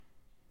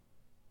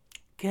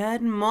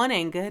Good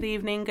morning, good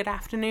evening, good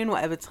afternoon,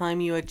 whatever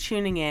time you are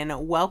tuning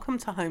in. Welcome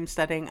to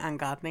Homesteading and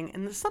Gardening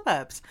in the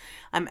Suburbs.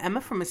 I'm Emma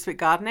from Misfit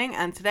Gardening,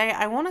 and today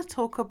I want to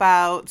talk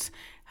about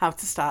how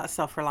to start a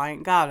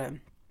self-reliant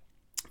garden.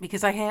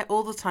 Because I hear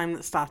all the time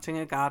that starting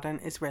a garden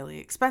is really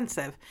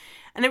expensive,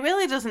 and it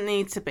really doesn't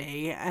need to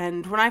be.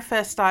 And when I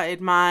first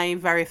started my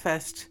very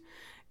first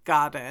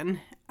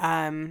garden,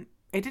 it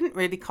didn't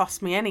really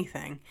cost me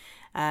anything.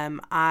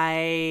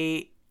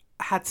 I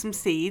had some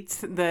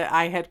seeds that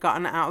I had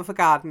gotten out of a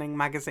gardening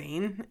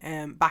magazine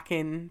back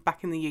in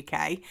the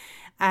UK,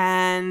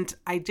 and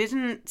I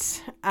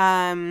didn't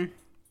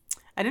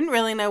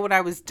really know what I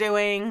was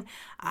doing.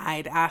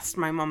 I'd asked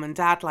my mum and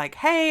dad, like,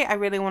 hey, I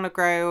really want to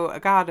grow a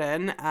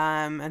garden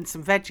and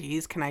some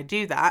veggies. Can I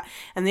do that?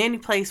 And the only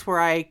place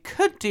where I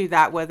could do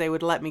that, where they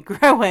would let me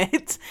grow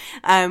it,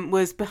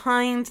 was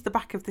behind the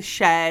back of the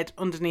shed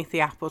underneath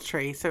the apple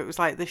tree. So it was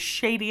like the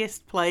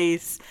shadiest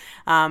place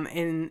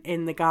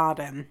in the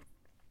garden.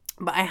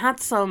 But I had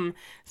some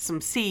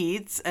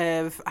seeds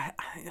of, I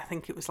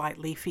think it was like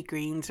leafy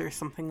greens or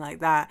something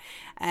like that.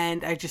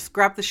 And I just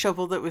grabbed the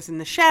shovel that was in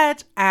the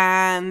shed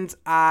and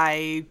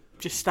I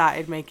just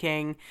started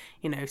making,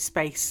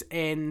 space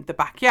in the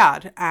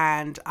backyard.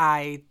 And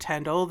I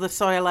turned all the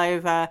soil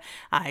over.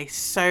 I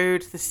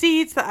sowed the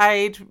seeds that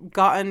I'd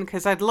gotten,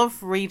 because I'd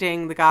love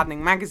reading the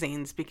gardening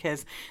magazines,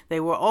 because they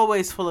were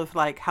always full of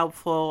like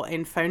helpful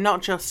info,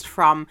 not just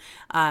from,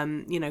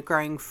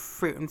 growing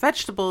fruit and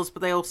vegetables,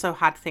 but they also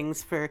had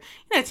things for,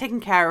 taking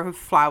care of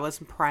flowers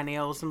and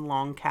perennials and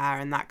lawn care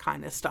and that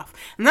kind of stuff.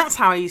 And that's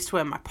how I used to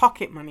earn my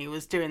pocket money,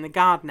 was doing the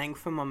gardening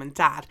for mum and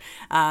dad.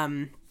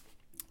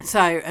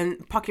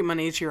 And pocket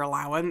money is your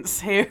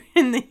allowance here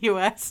in the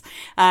US.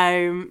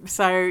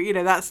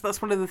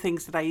 That's one of the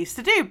things that I used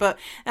to do. But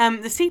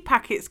the seed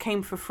packets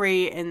came for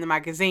free in the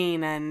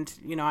magazine, and,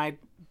 I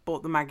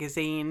bought the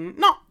magazine,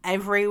 not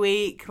every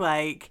week,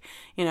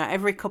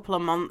 every couple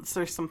of months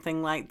or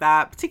something like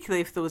that, particularly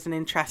if there was an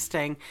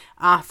interesting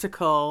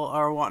article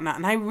or whatnot.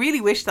 And I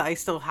really wish that I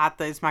still had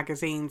those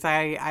magazines.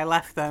 I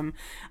left them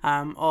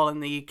all in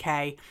the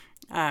UK.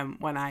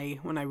 When I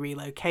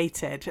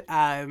relocated.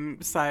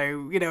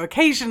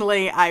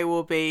 Occasionally I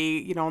will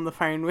be, on the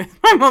phone with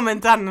my mum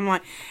and dad, and I'm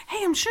like,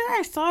 hey, I'm sure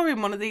I saw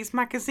in one of these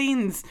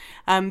magazines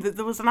that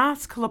there was an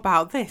article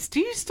about this. Do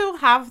you still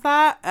have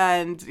that?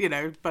 And,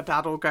 my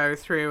dad will go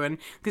through, and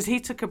because he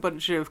took a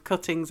bunch of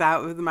cuttings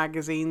out of the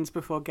magazines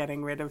before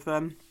getting rid of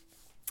them.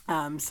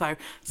 So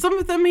some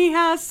of them he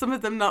has, some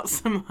of them not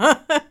so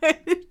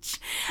much.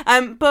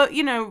 But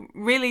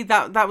really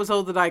that was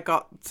all that I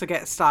got to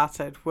get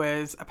started,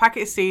 was a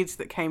packet of seeds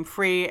that came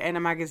free in a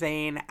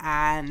magazine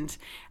and,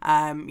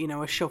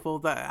 a shovel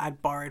that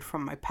I'd borrowed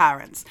from my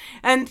parents.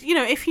 And,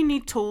 if you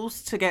need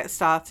tools to get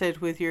started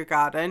with your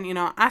garden,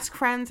 ask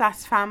friends,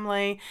 ask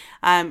family.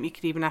 You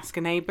could even ask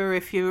a neighbor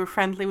if you were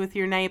friendly with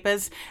your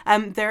neighbors.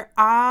 There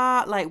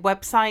are like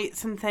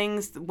websites and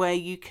things where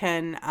you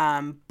can,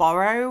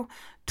 borrow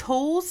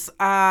tools.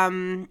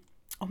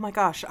 Oh my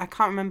gosh, I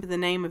can't remember the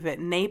name of it.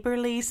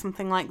 Neighborly,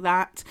 something like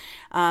that.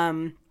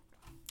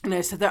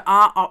 So there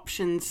are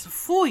options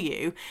for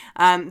you.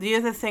 The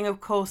other thing,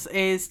 of course,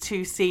 is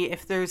to see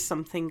if there's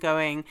something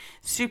going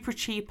super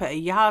cheap at a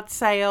yard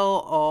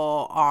sale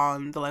or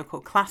on the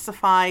local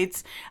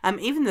classifieds.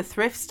 Even the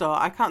thrift store.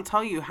 I can't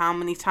tell you how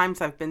many times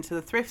I've been to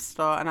the thrift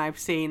store and I've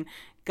seen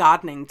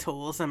gardening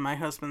tools, and my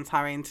husband's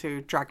having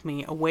to drag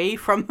me away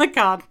from the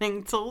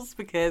gardening tools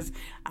because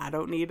I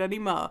don't need any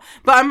more.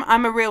 But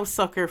I'm a real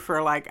sucker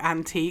for like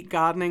antique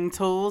gardening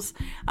tools.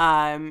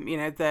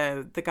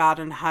 The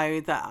garden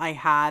hoe that I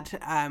had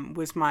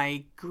was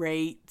my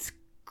great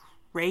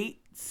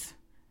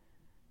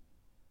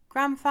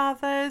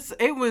grandfather's.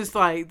 It was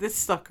like, this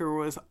sucker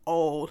was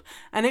old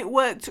and it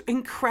worked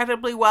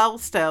incredibly well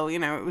still. It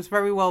was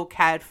very well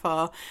cared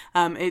for.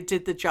 It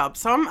did the job.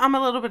 So I'm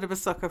a little bit of a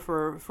sucker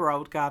for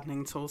old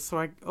gardening tools, so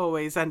I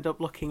always end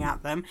up looking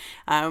at them,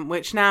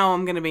 which now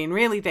I'm going to be in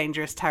really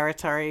dangerous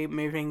territory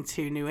moving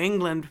to New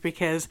England,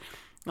 because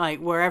like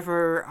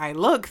wherever I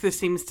look, there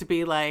seems to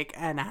be like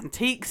an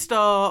antique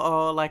store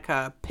or like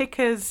a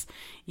picker's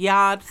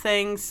yard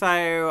thing.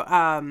 So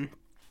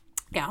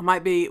yeah, I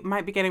might be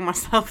getting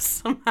myself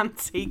some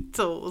antique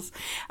tools.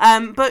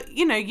 But,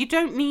 you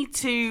don't need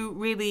to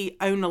really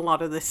own a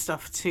lot of this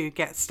stuff to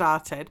get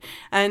started.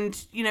 And,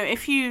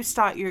 if you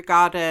start your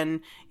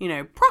garden,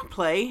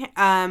 properly,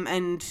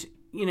 and,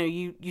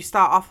 you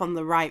start off on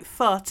the right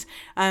foot,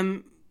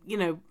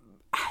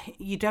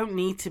 you don't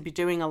need to be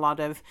doing a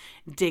lot of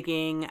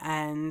digging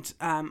and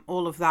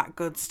all of that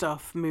good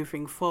stuff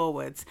moving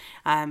forwards.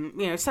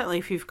 Certainly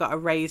if you've got a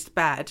raised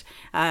bed,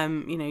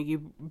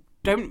 you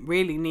don't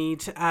really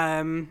need,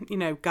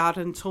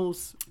 garden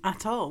tools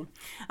at all.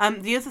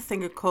 The other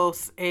thing, of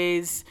course,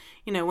 is,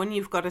 when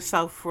you've got a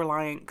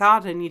self-reliant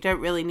garden, you don't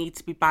really need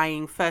to be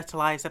buying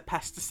fertilizer,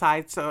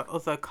 pesticides, or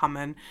other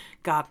common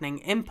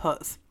gardening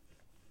inputs.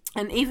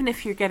 And even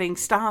if you're getting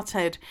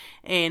started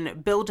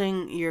in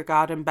building your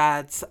garden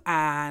beds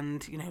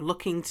and,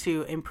 looking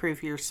to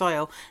improve your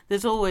soil,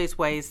 there's always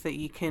ways that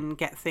you can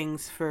get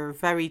things for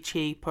very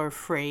cheap or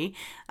free.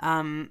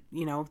 I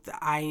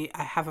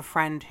have a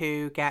friend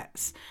who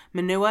gets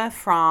manure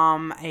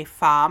from a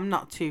farm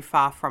not too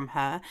far from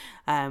her,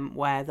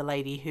 where the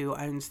lady who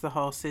owns the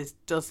horses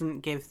doesn't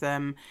give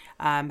them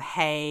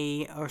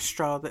hay or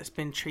straw that's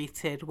been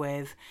treated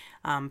with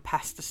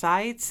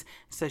pesticides.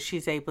 So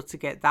she's able to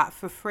get that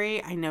for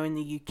free. I know in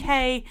the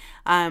UK,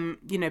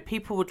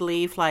 people would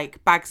leave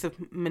like bags of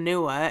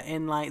manure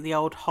in like the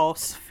old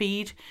horse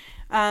feed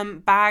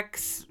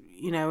bags,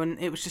 and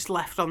it was just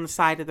left on the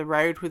side of the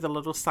road with a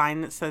little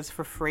sign that says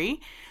for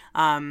free.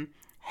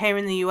 Here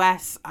in the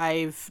US,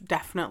 I've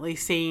definitely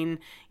seen,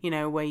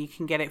 where you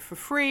can get it for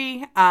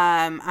free,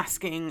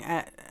 asking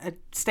a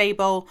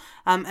stable.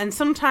 And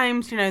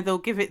sometimes, they'll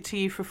give it to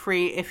you for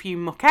free if you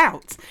muck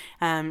out.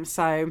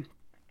 So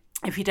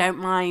if you don't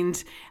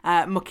mind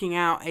mucking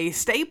out a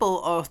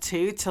stable or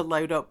two to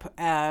load up,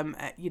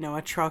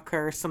 a truck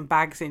or some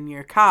bags in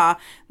your car,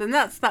 then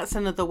that's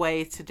another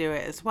way to do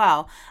it as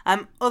well.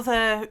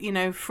 Other,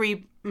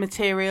 free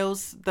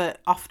materials that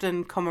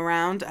often come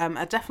around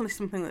are definitely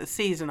something that's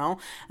seasonal,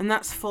 and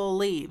that's fall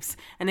leaves.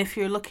 And if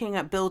you're looking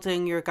at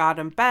building your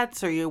garden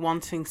beds, or you're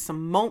wanting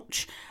some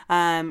mulch,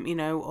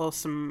 or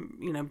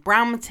some,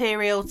 brown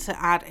material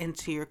to add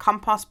into your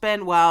compost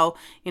bin, well,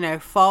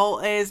 fall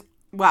is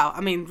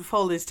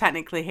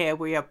technically here.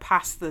 We are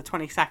past the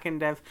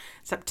 22nd of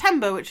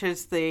September, which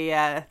is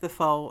the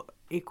fall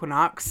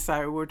equinox,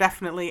 so we're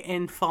definitely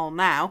in fall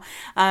now.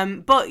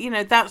 But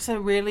that's a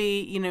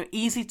really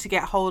easy to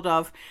get hold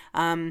of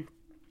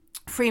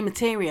free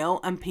material,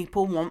 and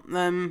people want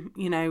them.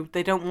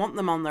 They don't want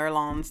them on their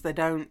lawns. They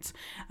don't.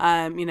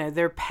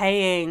 They're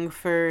paying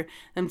for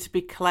them to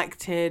be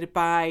collected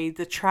by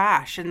the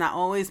trash, and that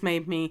always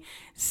made me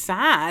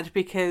sad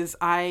because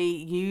I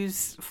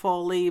use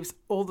fall leaves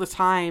all the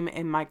time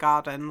in my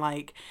garden.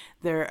 Like,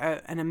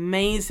 they're an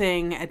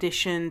amazing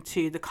addition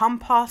to the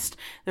compost.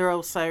 They're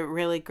also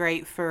really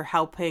great for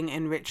helping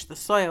enrich the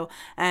soil.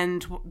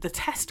 And the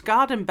test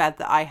garden bed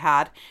that I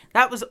had,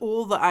 that was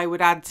all that I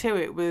would add to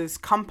it, was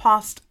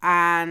compost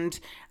and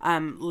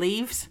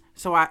leaves.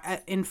 So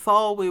in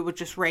fall, we would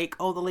just rake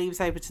all the leaves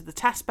over to the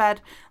test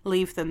bed,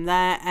 leave them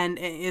there, and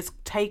it has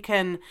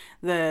taken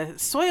the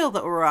soil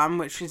that we're on,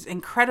 which is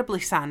incredibly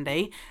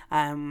sandy,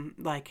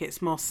 like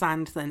it's more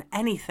sand than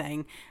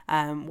anything,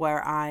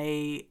 where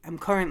I am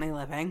currently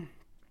living.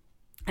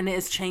 And it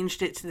has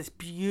changed it to this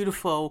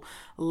beautiful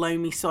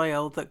loamy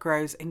soil that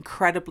grows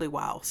incredibly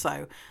well.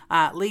 So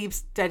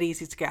leaves, dead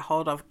easy to get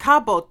hold of.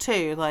 Cardboard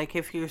too, like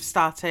if you're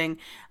starting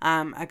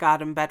a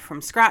garden bed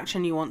from scratch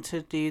and you want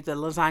to do the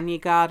lasagna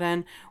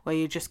garden, where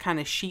you're just kind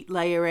of sheet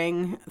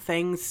layering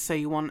things. So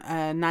you want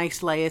a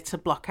nice layer to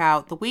block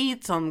out the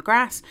weeds on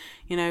grass.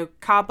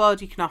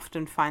 Cardboard, you can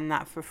often find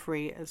that for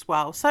free as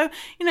well. So,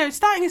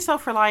 starting a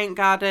self-reliant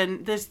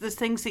garden, there's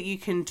things that you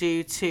can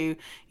do to,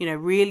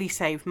 really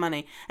save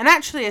money. And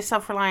actually, a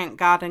self-reliant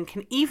garden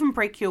can even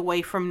break you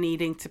away from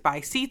needing to buy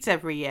seeds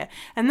every year.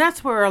 And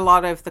that's where a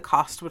lot of the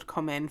cost would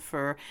come in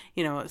for,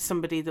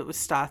 somebody that was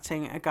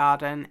starting a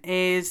garden,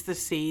 is the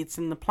seeds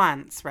and the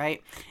plants,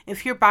 right?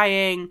 If you're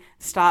buying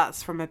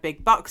starts from a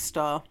big box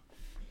store,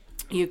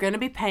 you're going to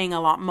be paying a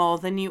lot more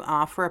than you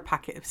are for a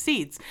packet of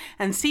seeds.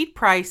 And seed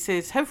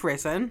prices have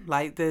risen.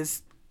 Like,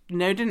 there's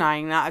no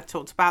denying that. I've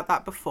talked about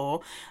that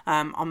before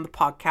on the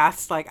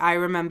podcast. Like, I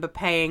remember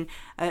paying,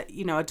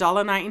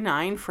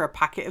 $1.99 for a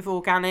packet of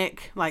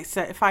organic, like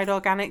certified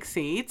organic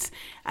seeds.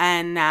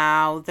 And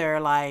now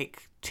they're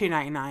like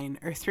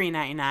 $2.99 or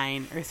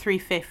 $3.99 or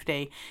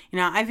 $3.50.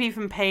 I've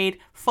even paid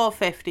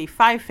 $4.50,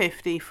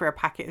 $5.50 for a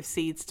packet of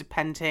seeds,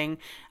 depending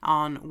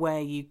on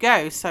where you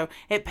go. So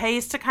it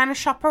pays to kind of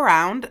shop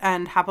around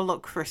and have a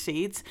look for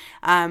seeds.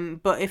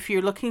 But if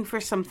you're looking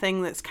for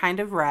something that's kind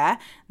of rare,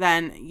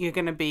 then you're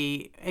going to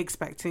be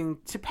expecting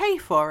to pay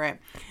for it.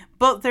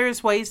 But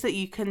there's ways that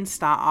you can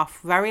start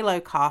off very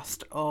low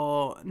cost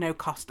or no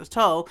cost at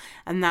all,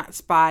 and that's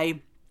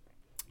by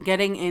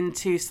getting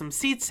into some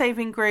seed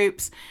saving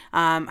groups,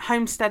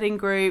 homesteading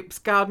groups,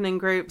 gardening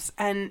groups,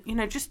 and,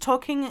 just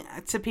talking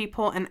to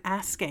people and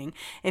asking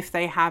if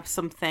they have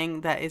something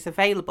that is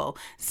available.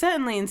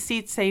 Certainly in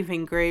seed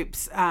saving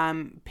groups,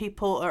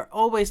 people are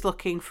always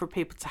looking for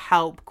people to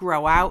help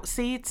grow out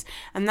seeds,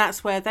 and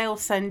that's where they'll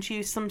send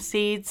you some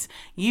seeds.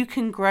 You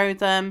can grow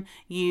them.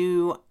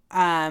 You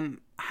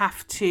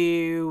have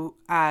to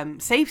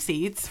save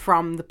seeds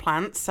from the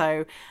plants,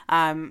 so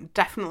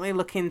definitely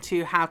look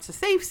into how to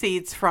save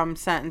seeds from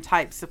certain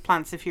types of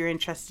plants if you're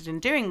interested in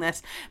doing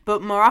this.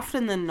 But more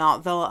often than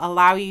not, they'll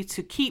allow you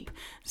to keep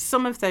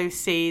some of those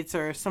seeds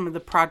or some of the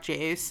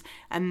produce,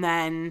 and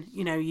then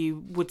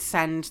you would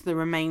send the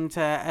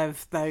remainder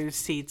of those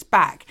seeds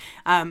back.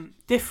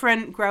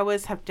 Different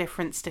growers have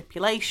different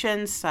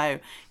stipulations,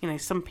 so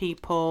some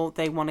people,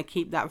 they want to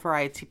keep that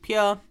variety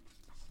pure.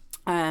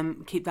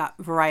 keep that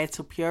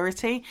varietal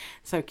purity,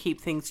 so keep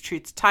things true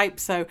to type.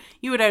 So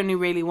you would only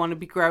really want to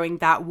be growing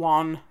that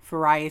one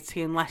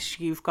variety unless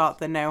you've got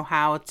the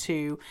know-how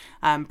to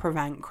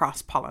prevent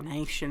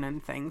cross-pollination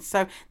and things.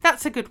 So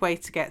that's a good way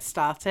to get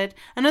started.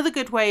 Another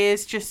good way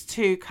is just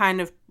to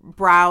kind of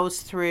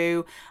browse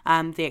through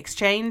the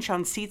exchange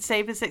on Seed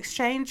Savers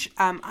Exchange.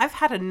 I've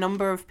had a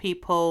number of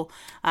people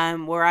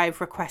where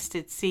I've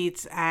requested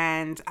seeds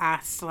and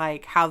asked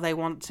like how they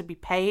want to be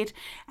paid,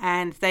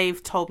 and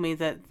they've told me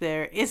that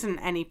there isn't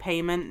any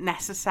payment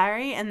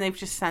necessary, and they've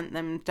just sent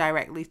them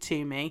directly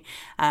to me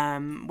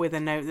with a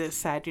note that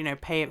said,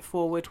 pay it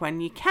forward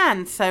when you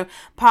can. So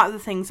part of the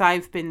things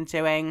I've been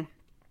doing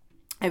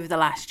over the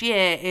last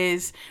year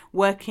is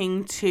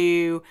working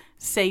to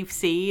save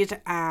seed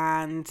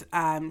and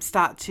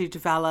start to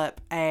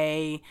develop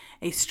a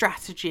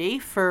strategy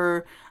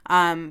for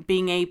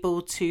being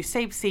able to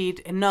save seed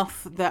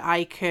enough that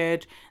I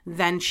could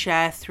then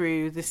share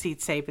through the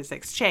Seed Savers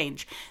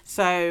Exchange.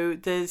 So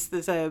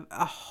there's a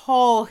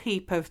whole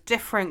heap of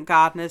different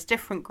gardeners,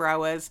 different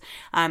growers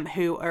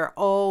who are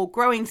all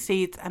growing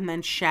seeds and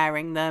then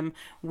sharing them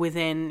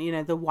within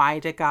the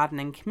wider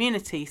gardening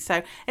community.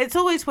 So it's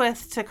always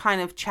worth to kind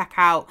of check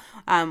out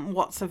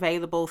what's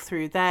available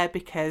through there,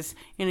 because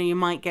you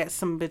might get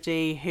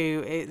somebody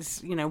who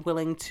is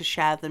willing to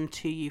share them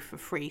to you for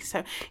free.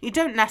 So you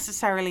don't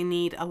necessarily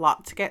need a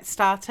lot to get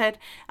started.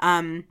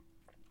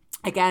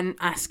 Again,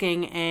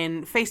 asking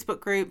in Facebook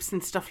groups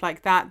and stuff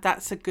like that,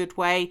 that's a good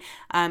way.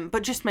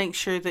 But just make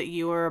sure that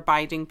you are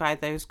abiding by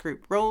those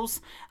group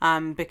rules,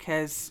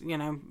 because,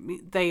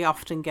 they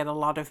often get a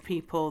lot of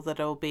people that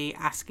will be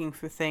asking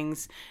for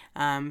things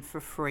for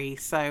free.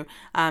 So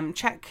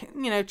check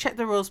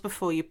the rules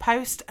before you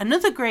post.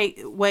 Another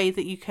great way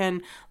that you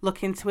can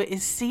look into it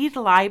is seed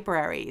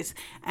libraries.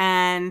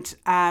 And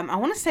I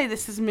want to say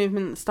this is a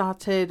movement that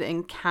started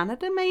in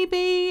Canada,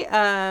 maybe.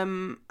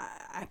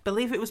 I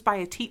believe it was by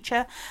a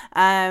teacher.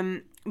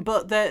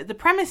 But the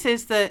premise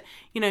is that,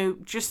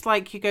 just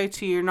like you go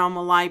to your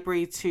normal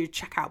library to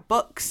check out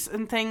books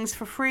and things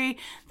for free,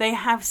 they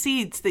have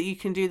seeds that you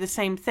can do the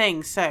same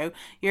thing. So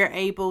you're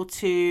able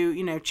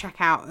to, check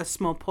out a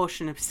small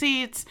portion of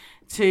seeds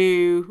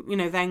to,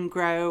 then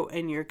grow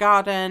in your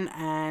garden.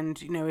 And,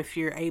 if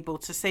you're able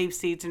to save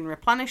seeds and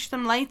replenish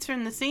them later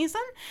in the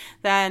season,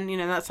 then,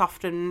 that's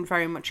often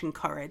very much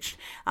encouraged.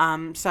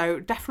 So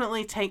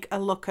definitely take a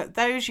look at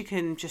those. You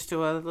can just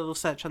do a little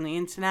search on the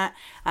internet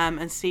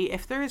and see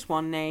if there is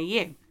one near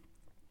you.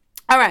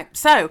 All right,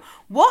 so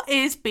what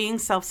is being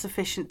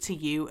self-sufficient to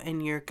you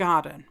in your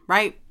garden,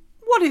 right?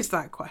 What is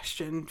that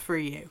question for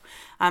you?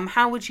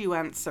 How would you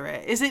answer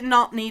it? Is it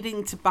not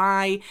needing to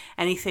buy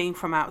anything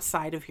from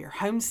outside of your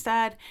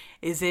homestead?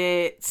 Is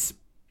it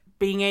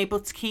being able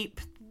to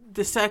keep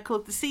the circle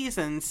of the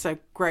seasons, so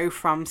grow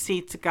from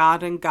seed to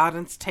garden,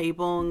 garden to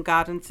table, and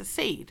garden to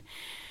seed?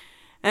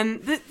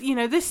 And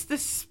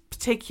this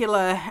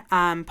particular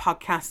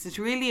podcast is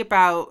really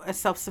about a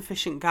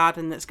self-sufficient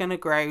garden that's going to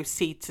grow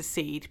seed to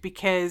seed,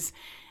 because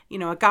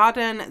a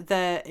garden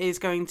that is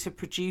going to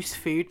produce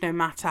food no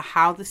matter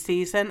how the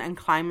season and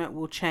climate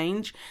will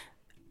change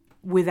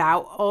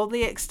without all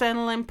the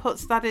external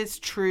inputs, that is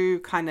true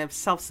kind of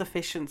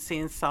self-sufficiency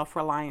and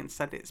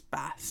self-reliance at its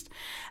best.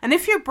 And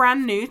if you're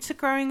brand new to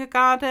growing a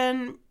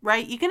garden,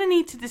 right, you're going to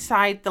need to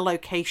decide the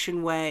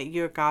location where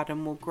your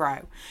garden will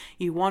grow.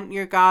 You want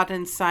your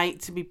garden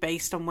site to be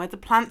based on where the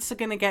plants are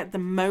going to get the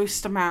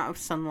most amount of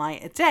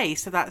sunlight a day.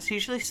 So that's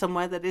usually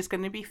somewhere that is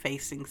going to be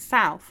facing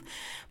south.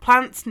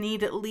 Plants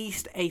need at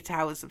least 8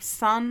 hours of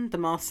sun. The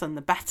more sun,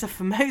 the better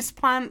for most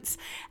plants.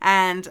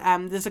 And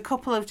there's a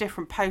couple of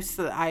different posts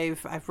that I've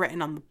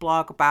written on the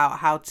blog about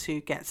how to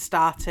get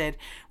started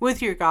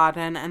with your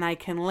garden, and I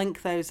can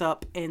link those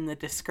up in the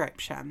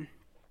description.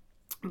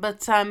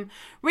 But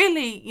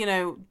really,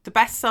 the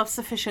best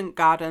self-sufficient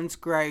gardens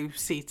grow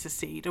seed to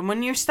seed. And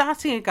when you're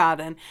starting a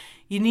garden,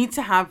 you need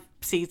to have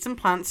seeds and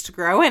plants to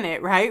grow in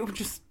it, right? We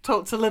just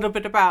talked a little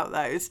bit about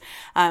those.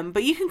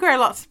 But you can grow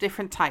lots of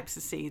different types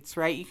of seeds,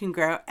 right? You can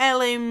grow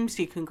heirlooms,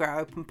 you can grow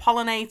open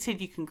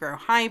pollinated, you can grow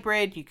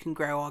hybrid, you can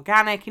grow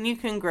organic, and you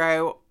can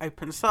grow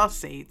open source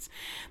seeds.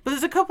 But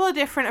there's a couple of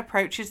different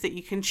approaches that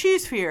you can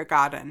choose for your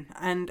garden.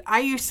 And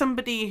are you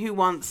somebody who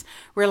wants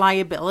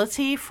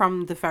reliability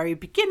from the very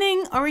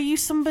beginning, or are you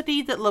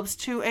somebody that loves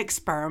to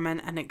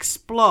experiment and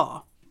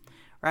explore?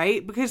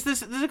 Right? Because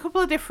there's a couple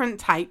of different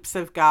types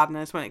of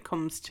gardeners when it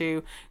comes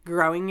to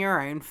growing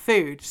your own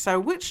food. So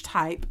which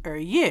type are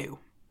you?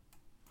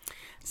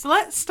 So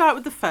let's start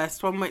with the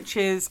first one, which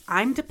is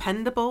I'm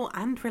dependable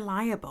and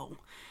reliable.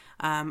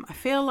 I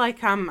feel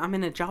like I'm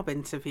in a job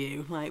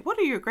interview. Like, what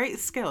are your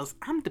greatest skills?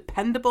 I'm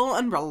dependable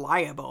and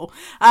reliable.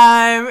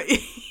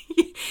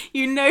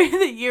 You know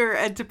that you're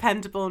a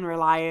dependable and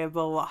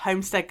reliable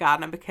homestead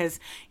gardener because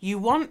you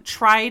want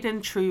tried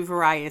and true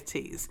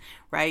varieties,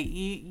 right?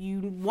 You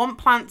want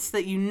plants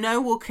that you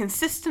know will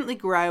consistently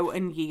grow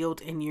and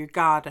yield in your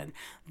garden.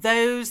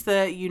 Those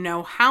that you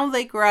know how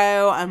they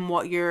grow and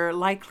what your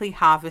likely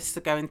harvests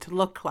are going to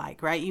look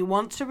like, right? You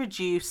want to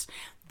reduce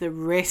the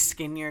risk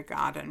in your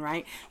garden,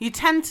 right? You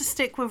tend to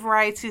stick with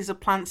varieties of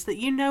plants that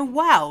you know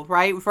well,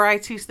 right?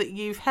 Varieties that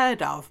you've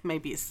heard of.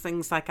 Maybe it's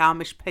things like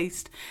Amish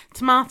paste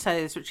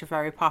tomatoes, which are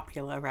very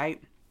popular,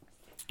 right?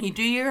 You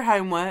do your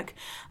homework,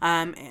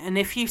 and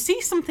if you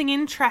see something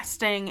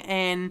interesting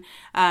in,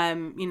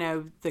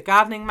 the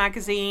gardening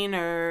magazine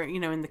or,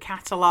 in the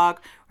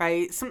catalogue,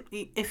 right?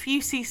 If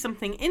you see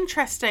something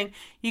interesting,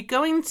 you're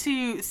going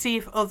to see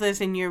if others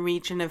in your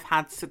region have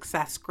had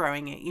success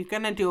growing it. You're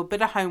going to do a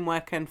bit of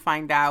homework and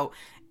find out,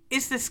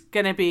 is this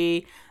going to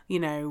be,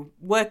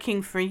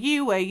 working for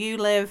you where you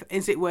live?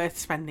 Is it worth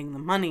spending the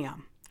money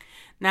on?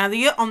 Now,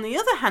 on the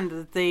other hand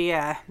of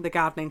the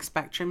gardening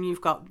spectrum, you've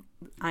got,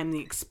 I'm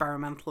the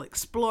experimental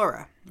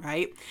explorer,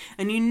 right?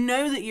 And you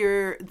know that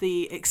you're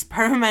the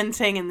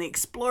experimenting and the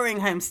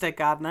exploring homestead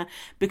gardener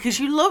because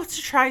you love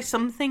to try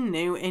something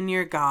new in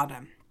your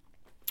garden,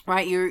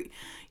 right?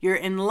 You're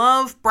in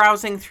love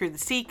browsing through the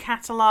seed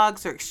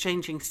catalogues or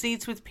exchanging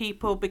seeds with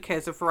people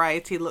because a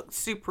variety looked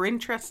super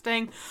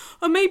interesting,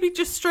 or maybe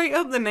just straight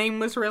up the name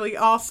was really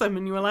awesome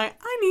and you were like,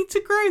 I need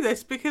to grow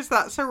this because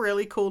that's a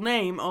really cool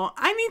name, or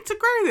I need to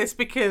grow this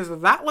because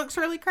that looks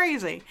really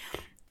crazy.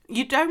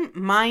 You don't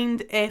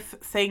mind if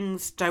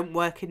things don't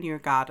work in your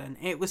garden.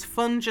 It was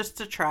fun just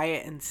to try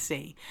it and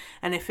see.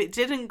 And if it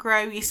didn't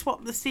grow, you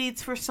swap the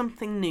seeds for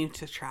something new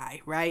to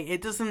try, right?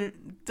 It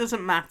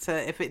doesn't matter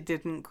if it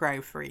didn't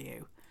grow for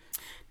you.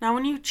 Now,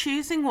 when you're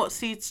choosing what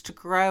seeds to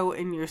grow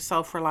in your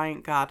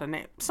self-reliant garden,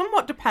 it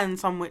somewhat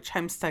depends on which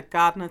homestead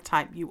gardener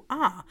type you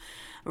are,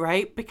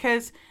 right?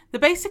 Because the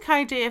basic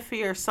idea for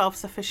your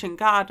self-sufficient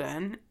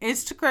garden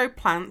is to grow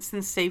plants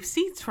and save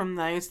seeds from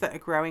those that are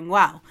growing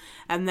well.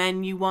 And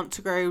then you want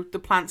to grow the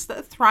plants that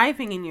are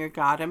thriving in your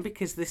garden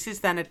because this is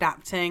then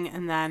adapting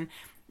and then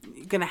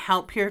going to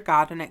help your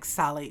garden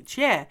excel each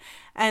year.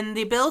 And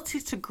the ability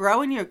to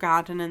grow in your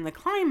garden and the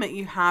climate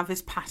you have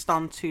is passed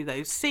on to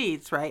those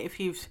seeds, right? If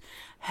you've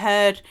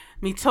heard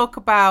me talk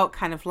about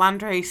kind of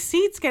landrace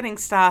seeds getting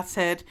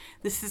started,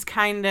 this is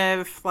kind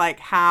of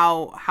like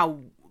how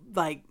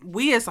like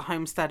we as a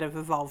homestead have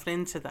evolved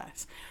into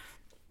this.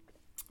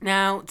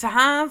 Now, to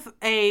have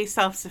a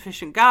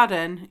self-sufficient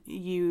garden,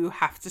 you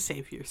have to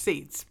save your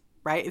seeds,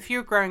 right? If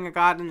you're growing a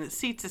garden that's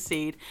seed to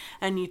seed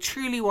and you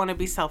truly want to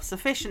be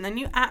self-sufficient, then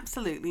you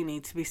absolutely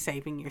need to be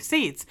saving your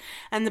seeds.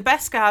 And the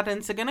best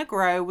gardens are going to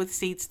grow with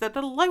seeds that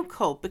are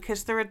local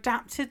because they're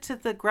adapted to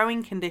the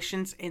growing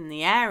conditions in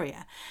the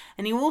area.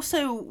 And you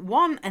also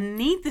want and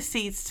need the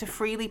seeds to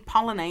freely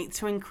pollinate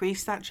to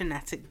increase that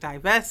genetic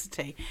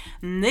diversity.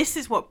 And this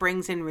is what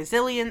brings in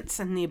resilience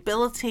and the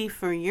ability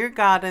for your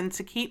garden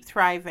to keep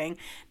thriving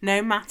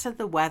no matter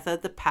the weather,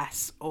 the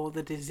pests, or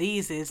the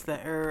diseases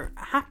that are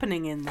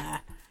happening in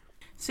there.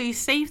 So you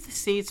save the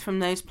seeds from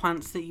those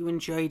plants that you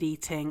enjoyed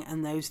eating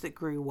and those that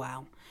grew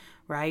well,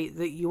 right?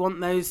 That you want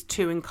those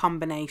two in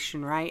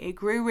combination, right? It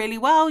grew really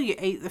well, you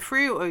ate the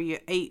fruit or you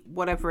ate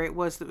whatever it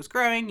was that was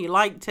growing, you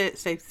liked it,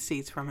 save the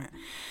seeds from it.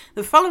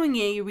 The following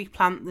year you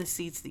replant the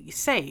seeds that you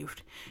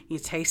saved. You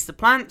taste the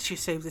plants, you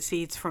save the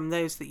seeds from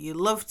those that you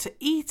love to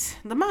eat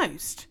the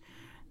most.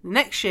 The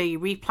next year you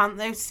replant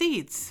those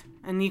seeds.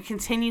 And you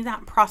continue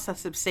that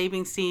process of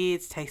saving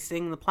seeds,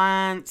 tasting the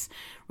plants,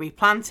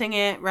 replanting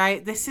it,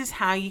 right? This is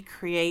how you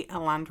create a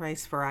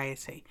landrace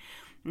variety.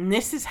 And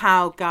this is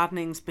how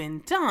gardening's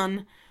been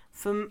done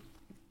for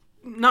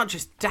not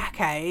just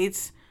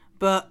decades,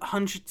 but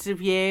hundreds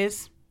of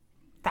years,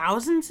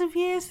 thousands of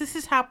years. This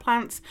is how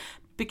plants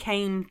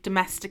became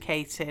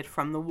domesticated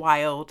from the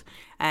wild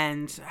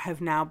and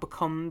have now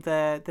become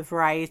the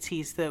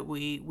varieties that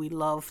we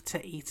love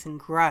to eat and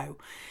grow.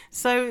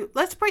 So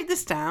let's break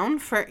this down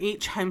for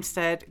each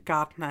homestead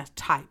gardener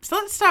type. So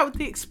let's start with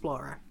the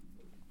explorer,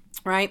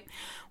 right?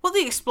 What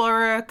the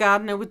explorer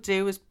gardener would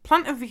do is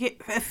plant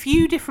a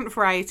few different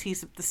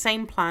varieties of the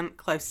same plant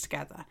close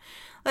together.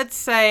 Let's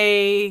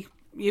say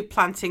you're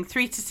planting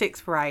 3 to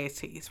 6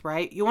 varieties,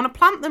 right? You want to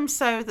plant them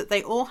so that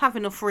they all have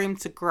enough room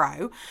to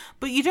grow,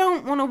 but you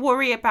don't want to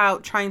worry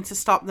about trying to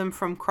stop them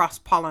from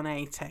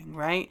cross-pollinating,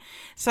 right?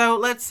 So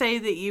let's say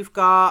that you've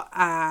got,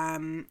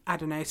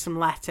 some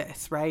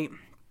lettuce, right?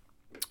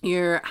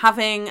 You're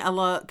having a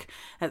look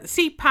at the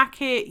seed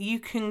packet. You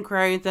can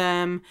grow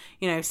them,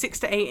 6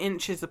 to 8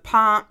 inches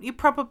apart. You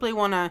probably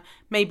want to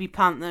maybe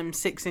plant them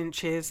 6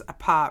 inches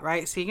apart,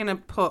 right? So you're going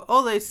to put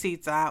all those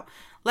seeds out,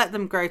 let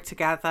them grow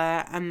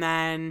together, and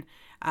then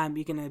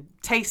you're going to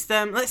taste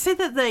them. Let's say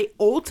that they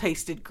all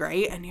tasted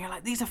great and you're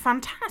like, these are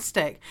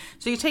fantastic.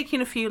 So you're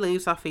taking a few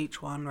leaves off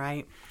each one,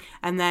 right?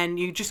 And then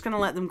you're just going to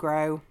let them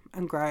grow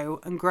and grow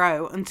and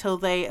grow until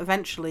they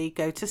eventually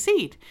go to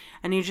seed.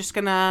 And you're just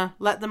going to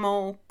let them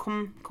all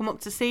come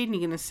up to seed, and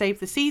you're going to save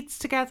the seeds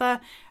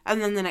together.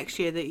 And then the next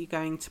year that you're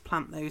going to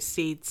plant those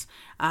seeds,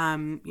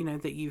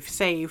 that you've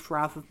saved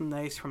rather than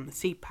those from the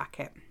seed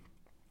packet.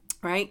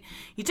 Right?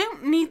 You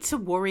don't need to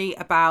worry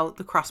about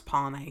the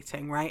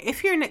cross-pollinating, right?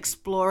 If you're an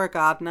explorer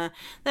gardener,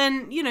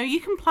 then, you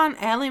can plant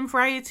heirloom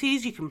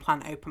varieties, you can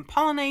plant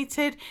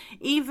open-pollinated,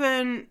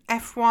 even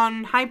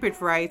F1 hybrid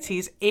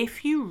varieties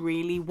if you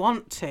really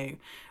want to,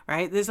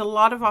 right? There's a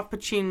lot of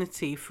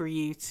opportunity for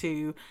you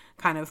to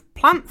kind of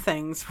plant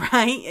things,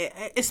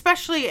 right?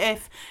 Especially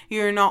if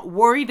you're not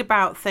worried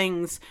about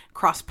things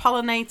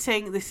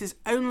cross-pollinating. This is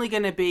only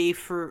going to be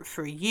for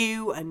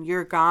you and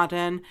your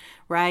garden,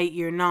 right?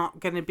 You're not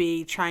going to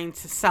be trying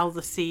to sell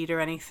the seed or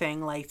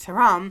anything later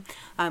on.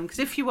 Because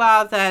if you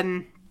are,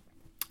 then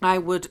I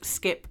would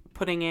skip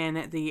putting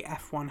in the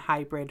F1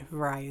 hybrid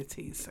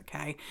varieties,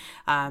 okay?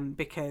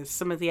 Because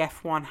some of the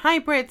F1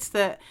 hybrids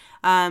that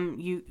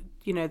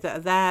that are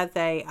there,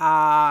 they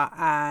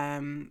are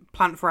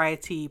plant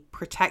variety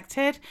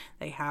protected.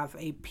 They have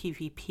a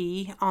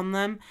PVP on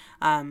them,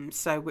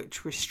 so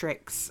which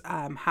restricts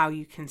how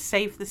you can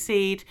save the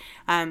seed.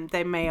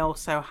 They may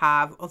also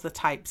have other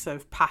types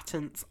of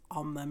patents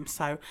on them,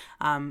 so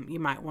you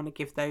might want to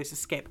give those a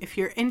skip. If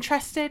you're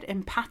interested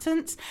in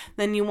patents,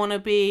 then you want to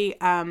be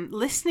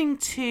listening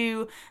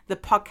to the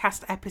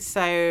podcast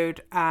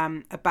episode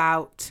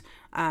about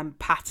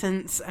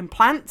patents and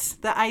plants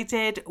that I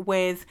did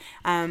with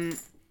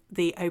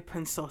the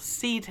Open Source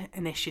Seed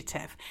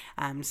Initiative.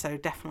 So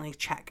definitely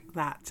check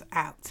that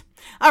out.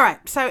 All right,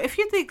 so if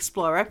you're the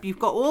explorer, you've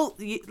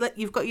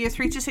got your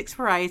 3 to 6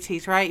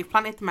 varieties, right? You've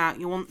planted them out.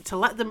 You want to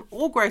let them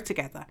all grow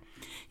together.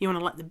 You want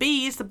to let the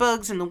bees, the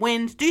bugs, and the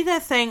wind do their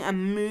thing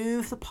and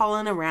move the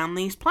pollen around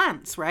these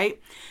plants,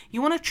 right?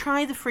 You want to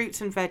try the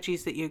fruits and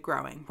veggies that you're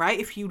growing, right?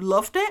 If you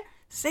loved it,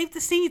 save the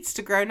seeds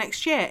to grow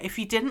next year. If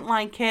you didn't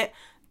like it,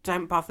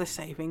 don't bother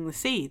saving the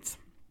seeds.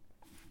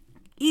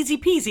 Easy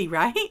peasy,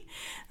 right?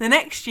 The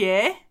next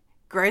year,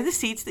 grow the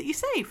seeds that you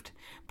saved.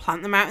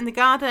 Plant them out in the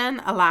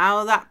garden.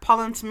 Allow that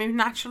pollen to move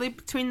naturally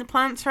between the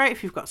plants, right?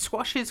 If you've got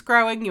squashes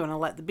growing, you want to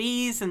let the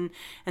bees and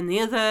the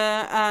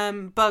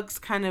other bugs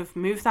kind of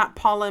move that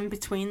pollen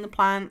between the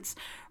plants,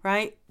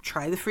 right?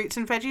 Try the fruits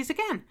and veggies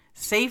again.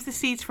 Save the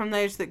seeds from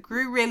those that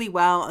grew really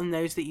well and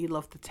those that you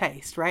love the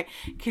taste, right?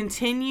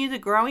 Continue the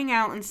growing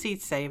out and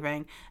seed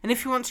saving. And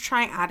if you want to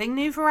try adding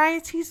new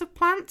varieties of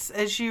plants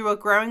as you are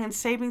growing and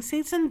saving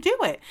seeds, then do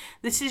it.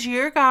 This is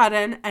your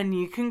garden and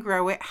you can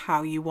grow it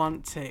how you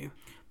want to.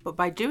 But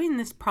by doing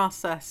this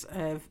process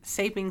of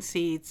saving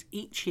seeds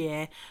each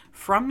year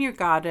from your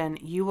garden,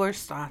 you are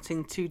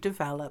starting to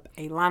develop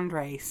a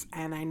landrace.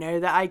 And I know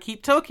that I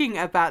keep talking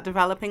about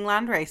developing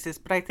landraces,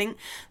 but I think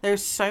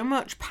there's so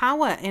much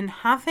power in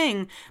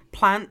having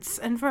plants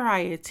and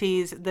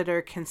varieties that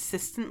are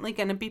consistently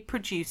going to be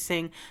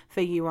producing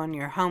for you on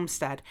your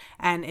homestead.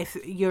 And if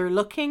you're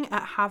looking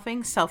at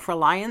having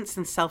self-reliance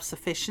and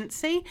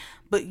self-sufficiency,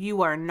 but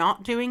you are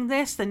not doing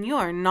this, then you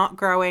are not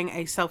growing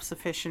a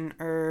self-sufficient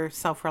or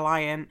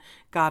self-reliant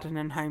garden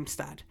and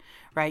homestead,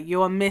 right?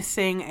 You are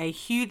missing a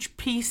huge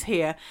piece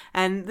here.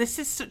 And this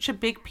is such a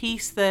big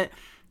piece that,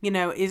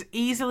 is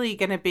easily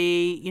going to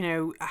be,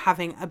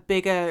 having a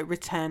bigger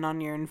return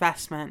on your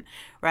investment,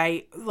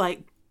 right?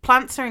 Like,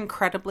 plants are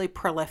incredibly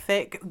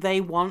prolific. They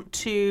want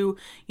to,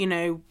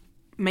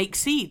 make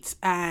seeds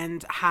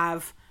and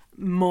have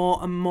more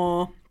and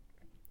more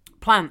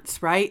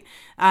plants, right?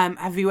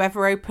 Have you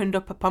ever opened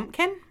up a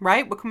pumpkin,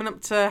 right? We're coming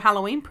up to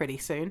Halloween pretty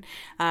soon.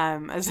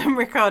 As I'm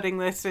recording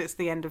this, it's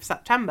the end of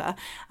September.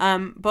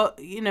 But,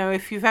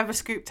 if you've ever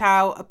scooped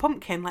out a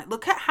pumpkin, like,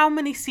 look at how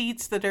many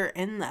seeds that are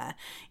in there.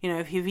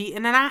 If you've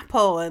eaten an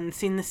apple and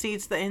seen the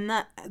seeds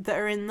that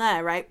are in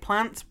there, right?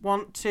 Plants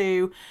want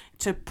to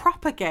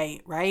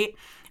propagate, right?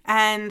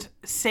 And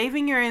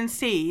saving your own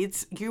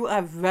seeds, you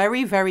are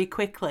very, very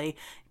quickly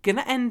going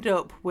to end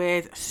up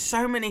with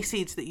so many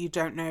seeds that you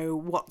don't know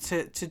what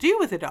to do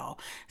with it all.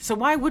 So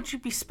why would you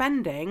be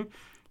spending,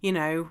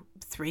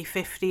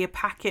 $3.50 a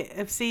packet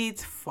of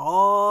seeds,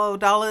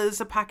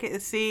 $4 a packet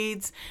of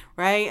seeds,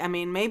 right? I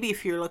mean, maybe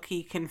if you're lucky,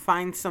 you can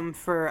find some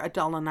for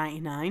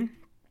 $1.99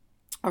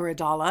 or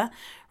 $1,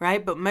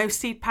 right? But most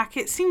seed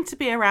packets seem to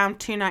be around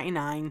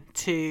 $2.99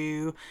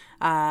 to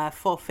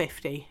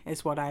 $4.50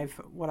 is what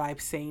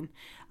I've seen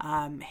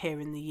here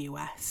in the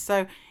US.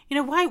 So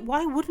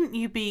why wouldn't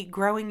you be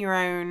growing your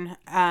own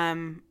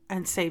and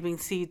saving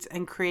seeds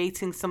and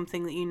creating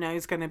something that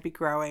is going to be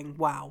growing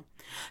well?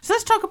 So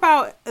let's talk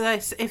about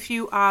this if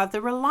you are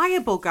the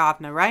reliable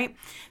gardener, right?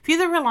 If you're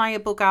the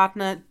reliable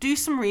gardener, do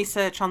some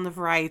research on the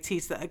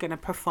varieties that are going to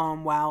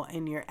perform well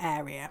in your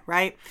area,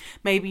 right?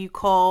 Maybe you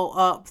call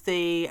up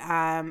the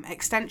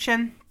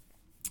extension,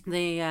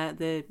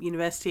 the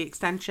university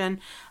extension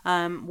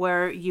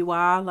where you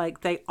are.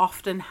 Like, they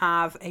often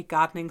have a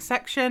gardening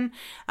section,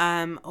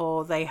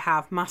 or they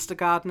have master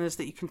gardeners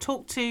that you can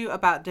talk to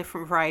about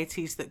different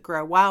varieties that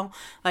grow well.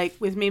 Like,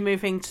 with me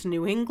moving to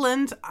New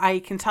England, I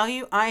can tell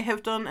you I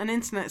have done an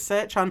internet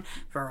search on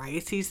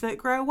varieties that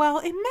grow well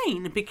in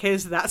Maine,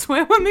 because that's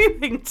where we're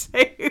moving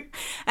to,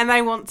 and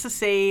I want to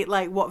see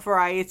what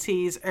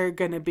varieties are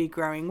going to be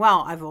growing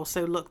well. I've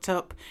also looked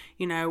up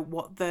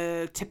what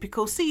the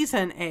typical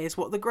season is,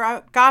 what the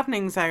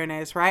gardening zone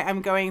is, right?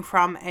 I'm going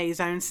from a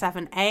zone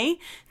 7A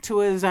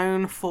to a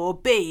zone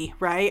 4B,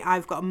 right?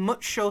 I've got a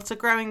much shorter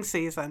growing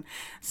season.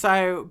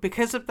 So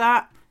because of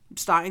that,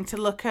 starting to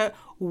look at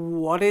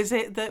what is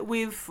it that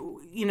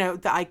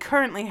that I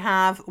currently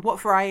have, what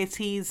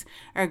varieties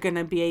are going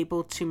to be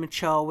able to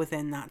mature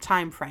within that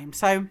time frame.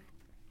 So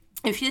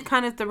if you're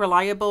kind of the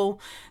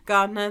reliable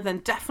gardener, then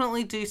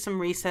definitely do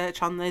some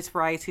research on those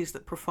varieties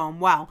that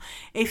perform well.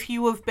 If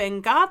you have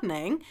been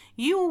gardening,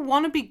 you will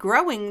want to be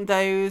growing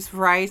those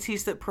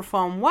varieties that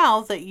perform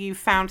well that you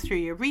found through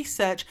your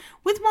research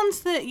with ones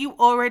that you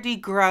already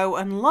grow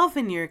and love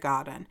in your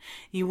garden.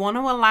 You want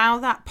to allow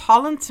that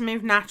pollen to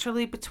move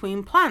naturally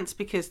between plants,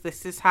 because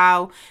this is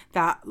how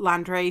that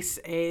landrace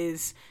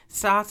is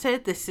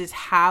started. This is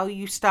how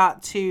you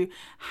start to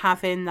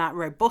have in that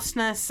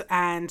robustness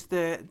and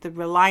the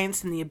reliance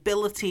and the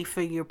ability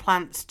for your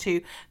plants to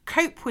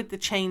cope with the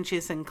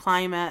changes in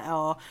climate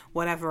or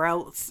whatever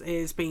else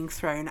is being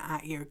thrown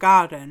at your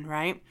garden,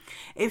 right?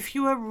 If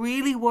you are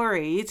really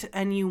worried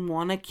and you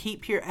want to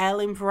keep your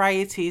heirloom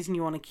varieties and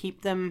you want to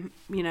keep them,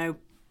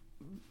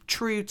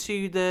 true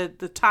to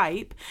the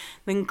type,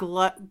 then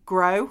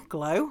grow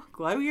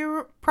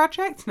your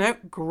project. No,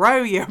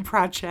 grow your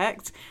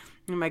project.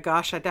 Oh my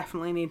gosh, I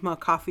definitely need more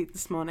coffee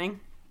this morning.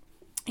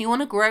 You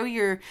want to grow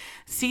your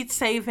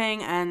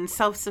seed-saving and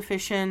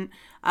self-sufficient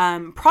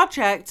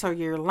project, or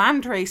your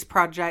landrace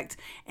project,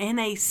 in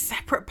a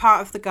separate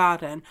part of the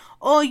garden,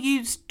 or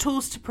use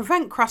tools to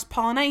prevent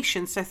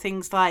cross-pollination, so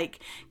things like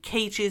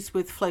cages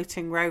with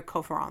floating row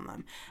cover on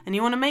them. And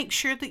you want to make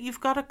sure that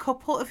you've got a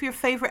couple of your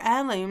favourite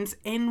heirlooms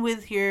in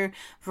with your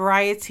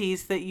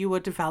varieties that you are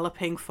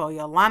developing for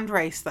your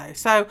landrace though.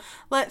 So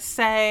let's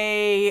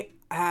say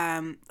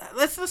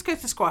let's go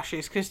to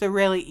squashes, because they're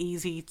really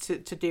easy to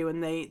do,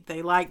 and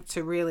they like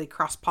to really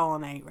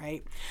cross-pollinate,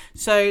 right?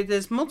 So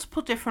there's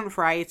multiple different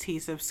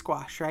varieties of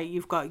squash, right?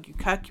 You've got your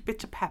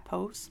cucurbita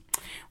peppos,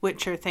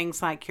 which are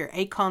things like your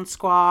acorn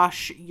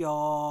squash,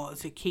 your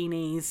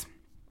zucchinis,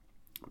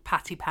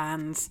 patty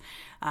pans,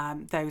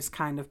 those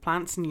kind of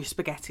plants, and your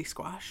spaghetti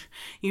squash.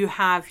 You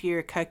have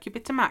your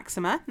cucurbita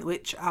maxima,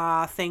 which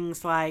are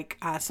things like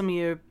some of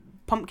your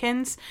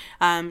pumpkins.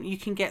 You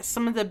can get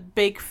some of the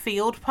big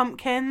field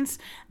pumpkins.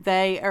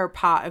 They are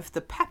part of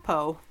the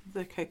pepo,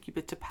 the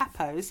cucurbita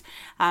pepos,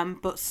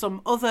 but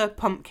some other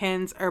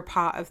pumpkins are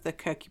part of the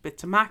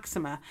cucurbita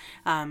maxima.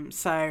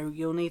 So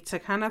you'll need to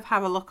kind of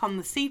have a look on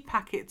the seed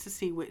packet to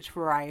see which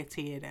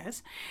variety it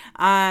is.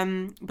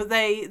 But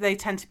they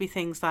tend to be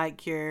things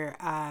like your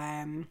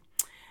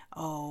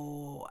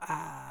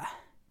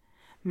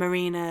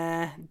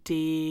Marina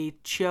di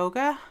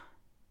Chioggia.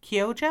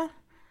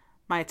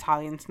 My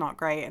Italian's not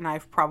great, and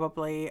I've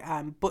probably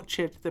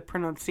butchered the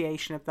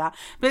pronunciation of that.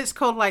 But it's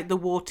called like the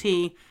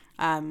warty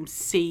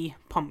sea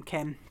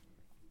pumpkin.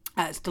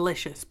 It's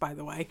delicious, by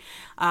the way.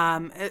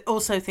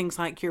 Also, things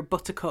like your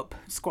buttercup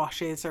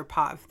squashes are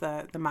part of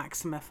the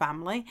Maxima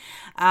family.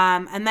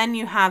 And then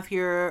you have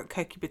your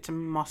cucurbita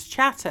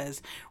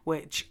moschatas,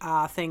 which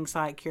are things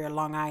like your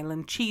Long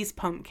Island cheese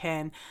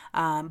pumpkin,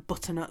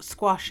 butternut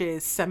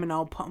squashes,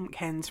 Seminole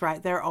pumpkins,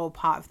 right? They're all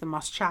part of the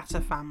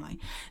moschata family.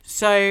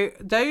 So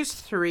those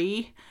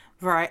three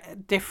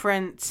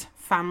different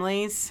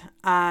families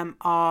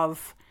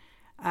of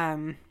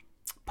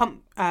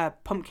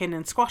pumpkin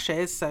and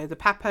squashes, so the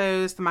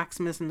pepos, the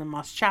maximas, and the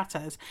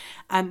moschatas,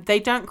 they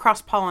don't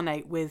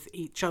cross-pollinate with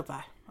each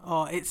other,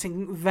 or it's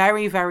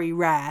very, very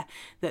rare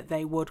that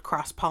they would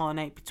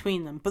cross-pollinate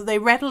between them, but they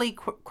readily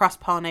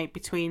cross-pollinate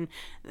between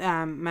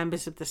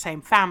members of the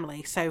same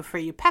family. So for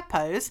your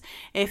pepos,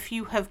 if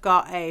you have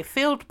got a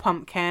field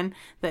pumpkin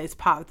that is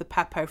part of the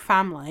pepo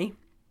family,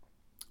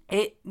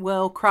 it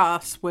will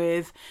cross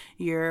with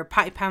your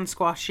patty pan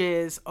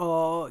squashes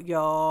or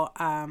your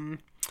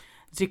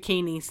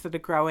zucchinis that are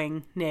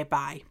growing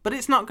nearby, but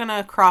it's not going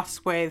to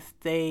cross with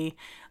the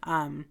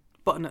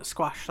butternut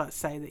squash, let's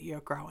say, that you're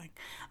growing.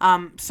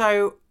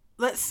 So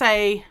let's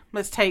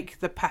take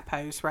the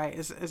pepos, right,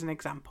 as an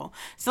example.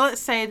 So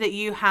let's say that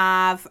you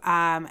have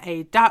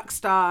a dark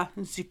star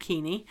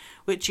zucchini,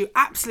 which you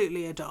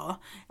absolutely adore.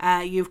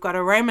 You've got a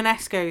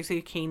Romanesco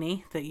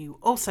zucchini that you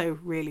also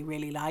really,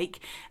 really like.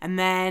 And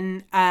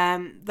then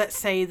let's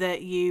say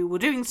that you were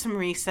doing some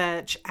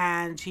research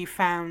and you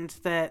found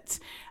that,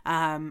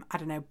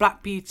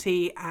 Black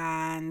Beauty,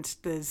 and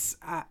there's,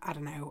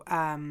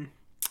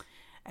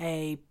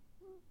 a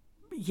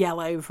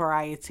yellow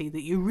variety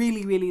that you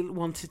really, really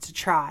wanted to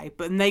try,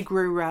 but they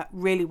grew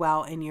really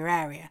well in your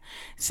area.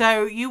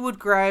 So you would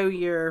grow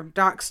your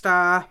dark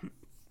star,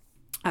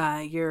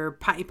 your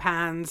patty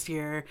pans,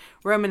 your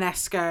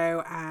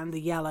Romanesco, and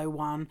the yellow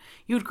one.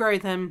 You would grow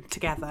them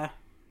together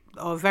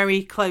or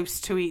very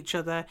close to each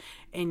other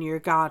in your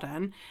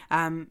garden,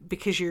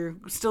 because you're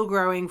still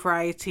growing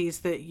varieties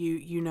that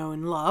you know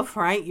and love,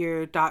 right?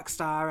 Your dark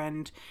star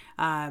and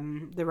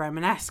the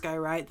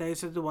Romanesco, right?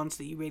 Those are the ones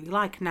that you really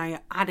like. Now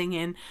you're adding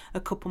in a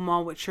couple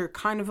more which are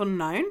kind of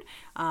unknown,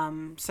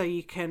 so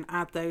you can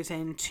add those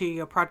into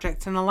your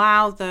project and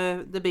allow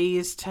the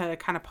bees to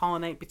kind of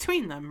pollinate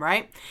between them,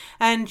 right?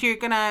 And you're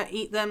gonna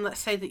eat them.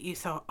 Let's say that you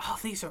thought, oh,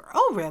 these are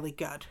all really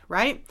good,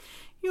 right?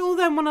 You'll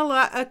then want to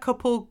let a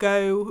couple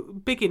go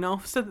big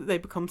enough so that they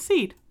become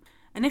seed.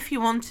 And if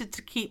you wanted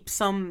to keep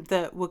some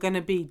that were going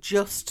to be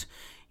just,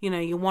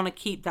 you want to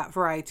keep that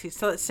variety.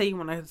 So let's say you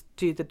want to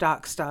do the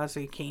Dark Star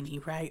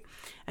zucchini, right?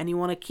 And you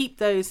want to keep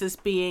those as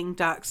being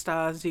Dark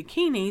Star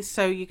zucchinis.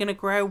 So you're going to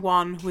grow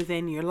one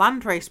within your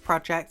landrace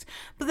project,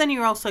 but then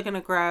you're also going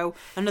to grow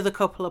another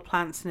couple of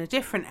plants in a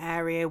different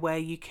area where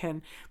you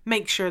can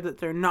make sure that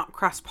they're not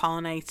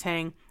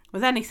cross-pollinating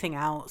with anything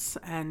else,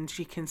 and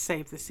you can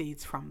save the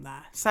seeds from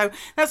there. So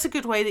that's a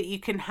good way that you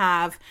can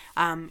have,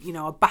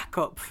 a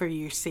backup for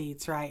your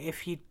seeds, right?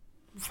 If you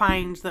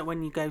find that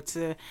when you go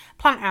to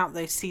plant out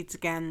those seeds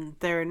again,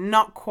 they're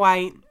not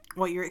quite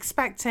what you're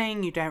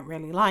expecting, you don't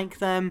really like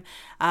them,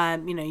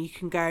 you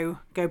can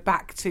go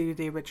back to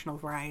the original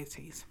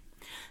varieties.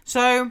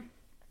 So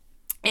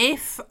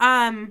if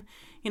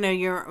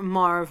you're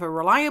more of a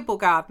reliable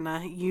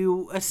gardener,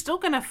 you are still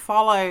going to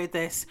follow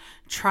this,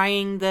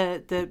 trying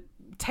the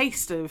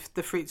taste of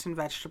the fruits and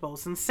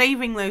vegetables and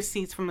saving those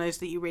seeds from those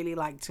that you really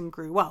liked and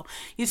grew well.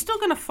 You're still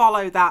going to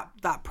follow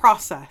that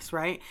process,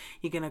 right?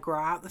 You're going to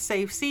grow out the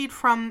saved seed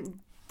from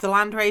the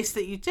landrace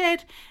that you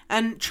did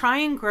and try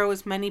and grow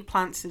as many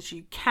plants as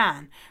you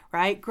can,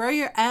 right? Grow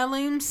your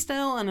heirlooms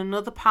still in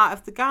another part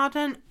of the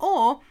garden,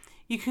 or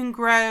you can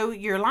grow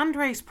your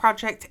landrace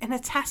project in a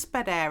test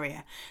bed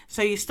area.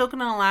 So you're still going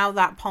to allow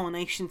that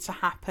pollination to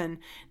happen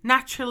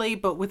naturally,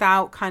 but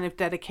without kind of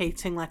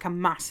dedicating like a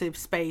massive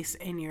space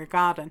in your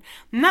garden.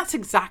 And that's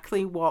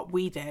exactly what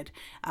we did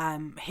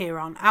here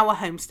on our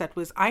homestead.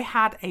 Was I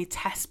had a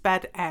test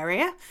bed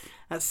area.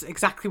 That's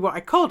exactly what I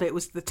called it. It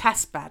was the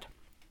test bed.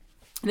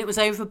 And it was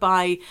over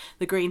by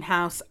the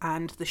greenhouse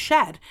and the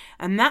shed.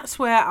 And that's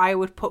where I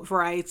would put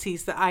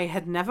varieties that I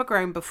had never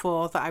grown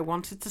before, that I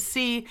wanted to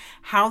see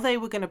how they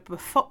were going to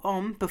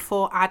perform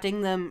before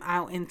adding them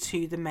out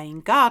into the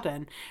main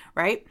garden,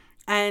 right?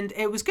 And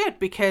it was good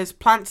because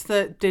plants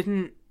that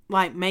didn't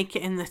make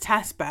it in the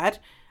test bed,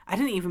 I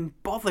didn't even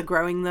bother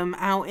growing them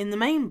out in the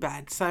main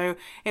bed. So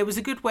it was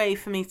a good way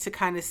for me to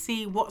kind of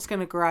see what's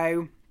going to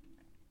grow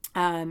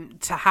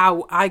to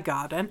how I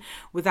garden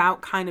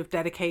without kind of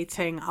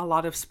dedicating a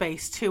lot of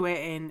space to it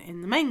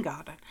in the main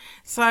garden.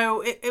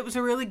 So it was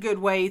a really good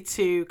way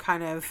to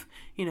kind of,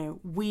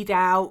 weed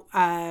out,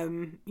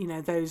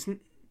 those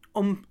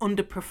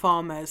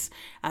underperformers.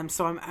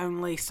 So I'm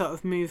only sort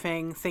of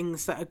moving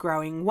things that are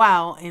growing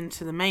well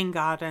into the main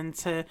garden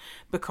to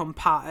become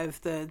part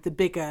of the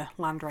bigger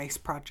landrace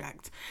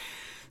project.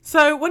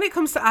 So when it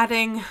comes to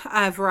adding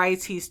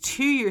varieties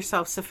to your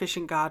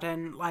self-sufficient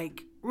garden,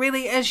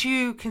 really, as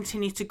you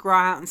continue to grow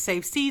out and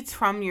save seeds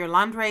from your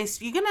landrace,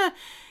 you're going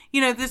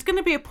to, there's going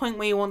to be a point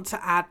where you want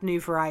to add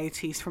new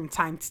varieties from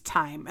time to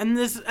time. And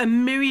there's a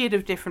myriad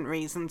of different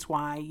reasons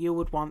why you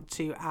would want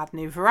to add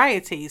new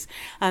varieties.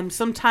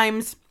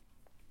 Sometimes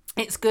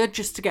it's good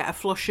just to get a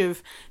flush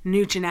of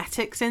new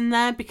genetics in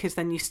there, because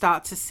then you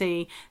start to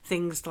see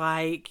things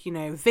like,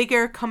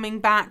 vigor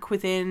coming back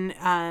within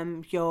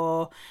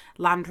your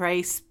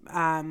landrace,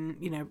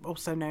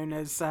 also known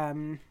as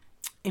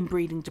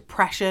inbreeding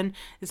depression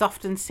is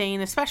often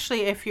seen,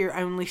 especially if you're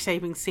only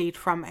saving seed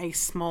from a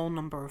small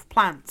number of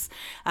plants.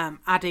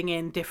 Adding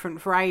in different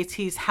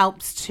varieties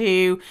helps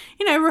to,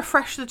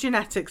 refresh the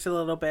genetics a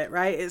little bit,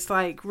 right? It's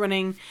like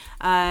running,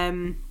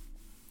 some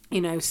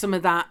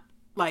of that,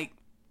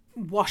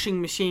 washing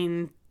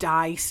machine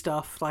dye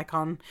stuff,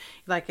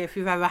 if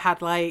you've ever had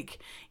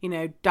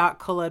dark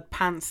colored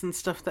pants and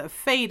stuff that have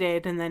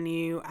faded, and then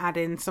you add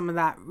in some of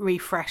that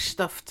refresh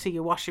stuff to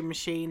your washing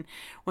machine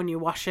when you're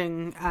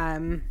washing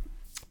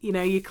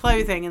your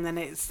clothing, and then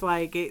it's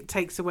it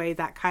takes away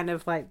that kind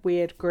of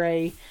weird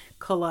grey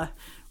color,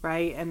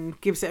 right,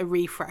 and gives it a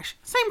refresh.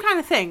 Same kind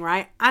of thing,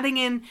 right? Adding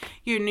in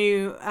your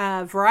new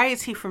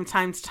variety from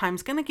time to time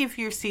is going to give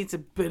your seeds a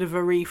bit of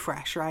a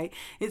refresh, right?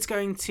 It's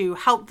going to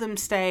help them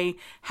stay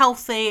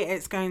healthy.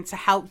 It's going to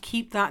help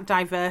keep that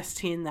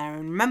diversity in there.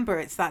 And remember,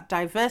 it's that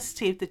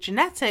diversity of the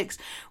genetics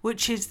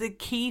which is the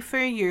key for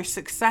your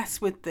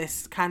success with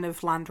this kind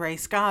of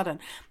landrace garden.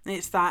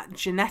 It's that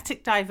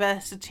genetic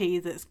diversity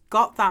that's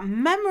got that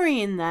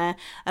memory in there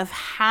of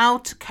how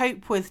to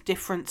cope with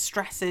different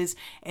stresses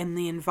in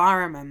the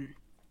environment.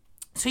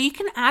 So you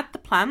can add the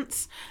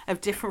plants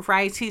of different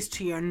varieties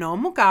to your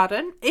normal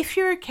garden if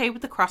you're okay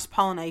with the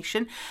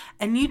cross-pollination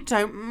and you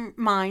don't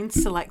mind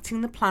selecting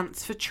the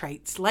plants for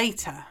traits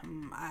later.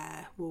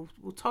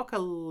 We'll talk a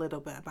little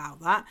bit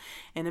about that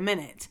in a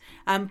minute.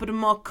 But a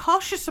more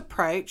cautious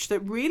approach that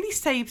really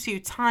saves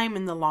you time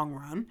in the long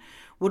run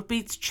would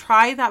be to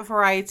try that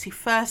variety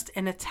first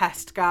in a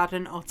test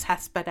garden or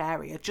test bed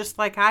area, just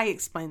like I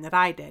explained that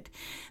I did.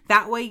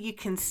 That way you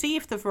can see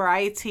if the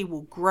variety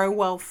will grow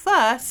well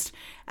first,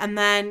 and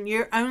then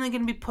you're only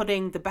going to be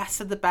putting the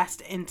best of the best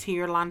into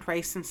your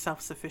landrace and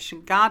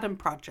self-sufficient garden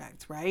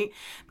project, right?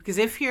 Because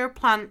if your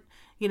plant,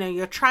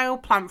 your trial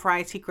plant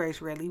variety grows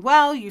really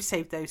well, you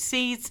save those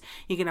seeds,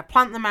 you're going to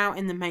plant them out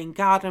in the main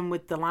garden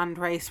with the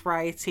landrace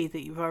variety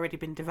that you've already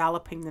been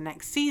developing the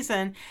next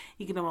season.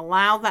 You're going to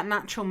allow that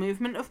natural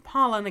movement of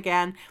pollen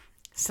again,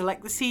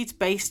 Select the seeds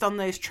based on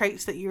those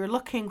traits that you're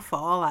looking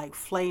for, like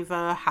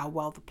flavor, how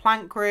well the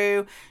plant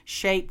grew,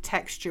 shape,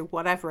 texture,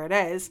 whatever it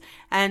is.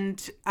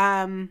 And,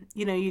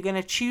 you're going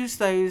to choose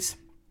those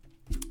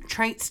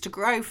traits to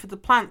grow for the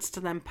plants to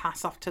then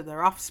pass off to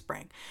their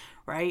offspring,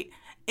 right?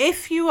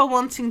 If you are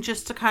wanting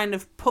just to kind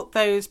of put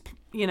those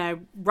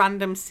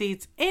random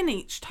seeds in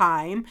each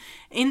time,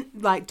 in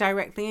like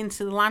directly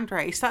into the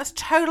landrace, that's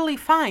totally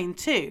fine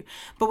too.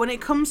 But when it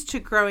comes to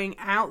growing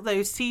out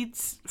those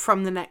seeds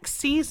from the next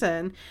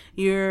season,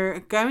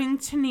 you're going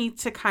to need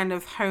to kind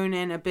of hone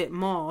in a bit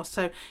more.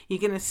 So you're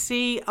going to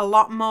see a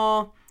lot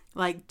more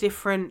like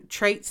different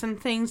traits and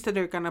things that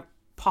are going to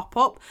pop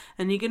up,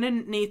 and you're going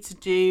to need to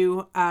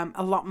do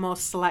a lot more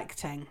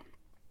selecting.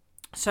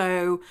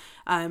 So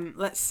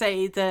let's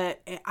say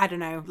that, I don't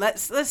know,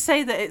 let's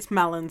say that it's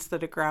melons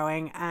that are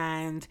growing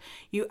and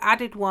you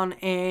added one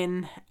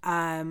in,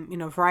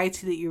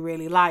 variety that you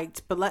really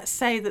liked. But let's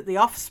say that the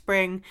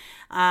offspring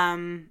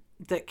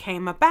that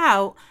came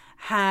about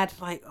had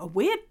like a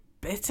weird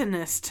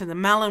bitterness to the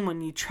melon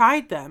when you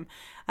tried them.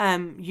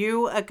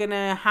 You are going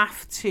to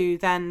have to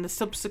then, the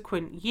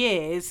subsequent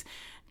years,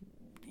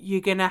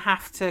 you're going to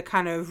have to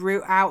kind of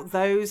root out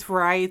those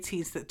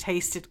varieties that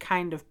tasted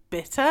kind of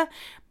bitter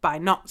by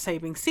not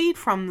saving seed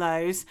from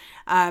those,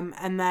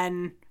 and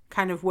then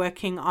kind of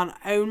working on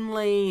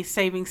only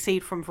saving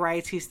seed from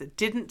varieties that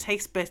didn't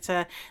taste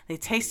bitter, they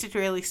tasted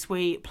really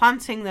sweet,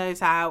 planting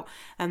those out,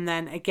 and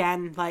then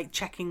again, like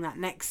checking that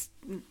next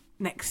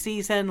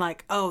season,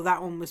 like, oh,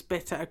 that one was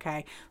bitter,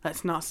 okay,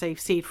 let's not save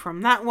seed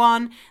from that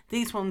one.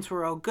 These ones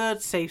were all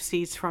good, save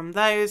seeds from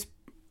those,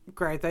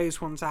 grow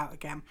those ones out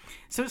again.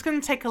 So it's going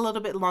to take a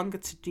little bit longer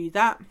to do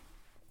that.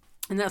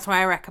 And that's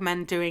why I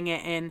recommend doing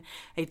it in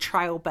a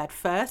trial bed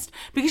first,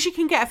 because you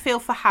can get a feel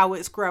for how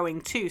it's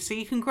growing too. So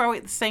you can grow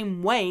it the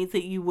same way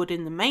that you would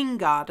in the main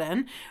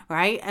garden,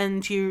 right?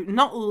 And you're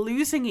not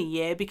losing a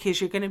year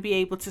because you're going to be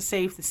able to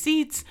save the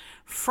seeds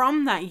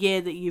from that year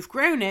that you've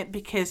grown it,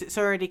 because it's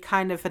already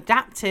kind of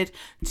adapted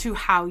to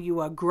how you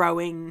are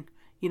growing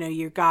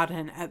your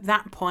garden at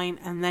that point,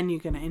 and then you're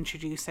going to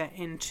introduce it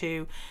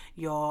into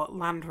your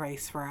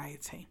landrace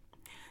variety.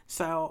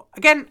 So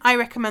again, I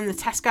recommend the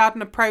test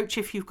garden approach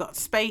if you've got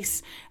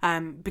space,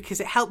 because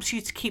it helps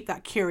you to keep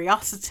that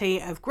curiosity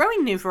of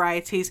growing new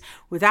varieties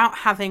without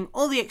having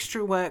all the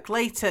extra work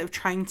later of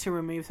trying to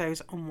remove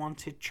those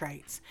unwanted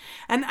traits.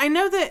 And I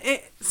know that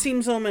it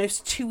seems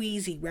almost too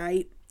easy,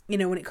 right?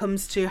 When it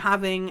comes to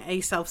having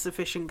a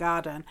self-sufficient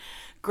garden.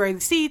 Grow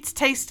the seeds,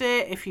 taste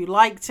it, if you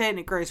liked it and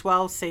it grows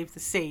well, save the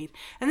seed.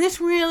 And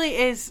this really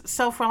is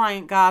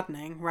self-reliant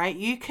gardening, right?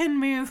 You can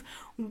move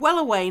well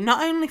away,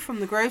 not only from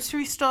the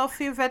grocery store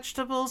for your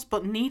vegetables,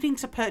 but needing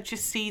to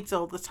purchase seeds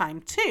all the time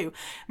too.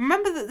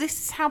 Remember that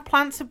this is how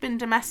plants have been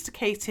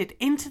domesticated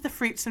into the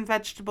fruits and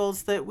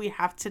vegetables that we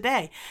have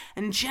today.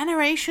 And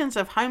generations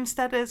of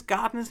homesteaders,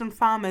 gardeners and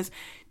farmers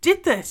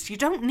did this. You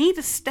don't need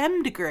a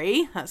STEM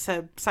degree, that's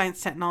a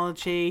science,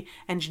 technology,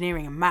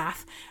 engineering and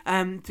math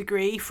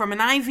degree from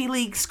an Ivy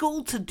League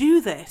school to do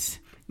this.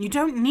 You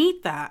don't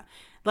need that.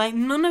 Like,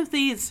 none of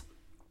these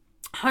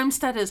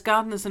homesteaders,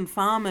 gardeners and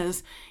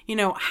farmers,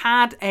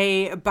 had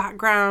a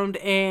background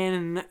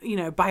in,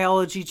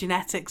 biology,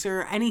 genetics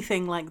or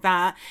anything like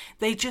that.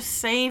 They just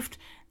saved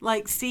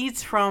like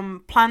seeds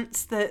from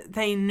plants that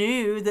they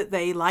knew that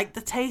they liked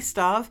the taste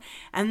of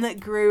and that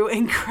grew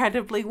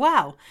incredibly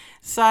well.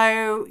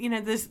 So,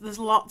 there's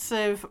lots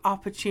of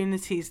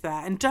opportunities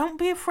there, and don't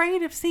be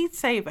afraid of seed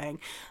saving.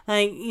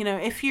 Like,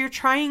 if you're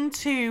trying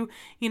to,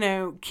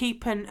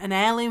 keep an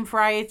heirloom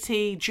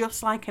variety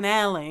just like an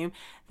heirloom,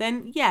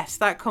 then yes,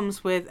 that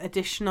comes with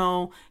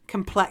additional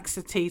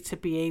complexity to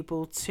be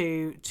able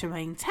to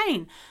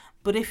maintain.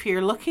 But if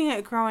you're looking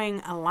at growing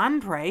a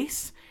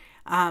landrace,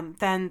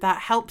 then that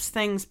helps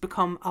things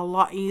become a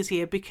lot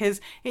easier,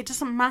 because it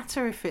doesn't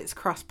matter if it's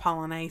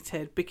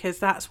cross-pollinated, because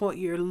that's what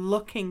you're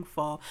looking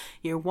for.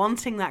 You're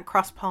wanting that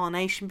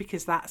cross-pollination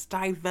because that's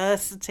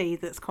diversity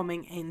that's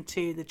coming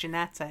into the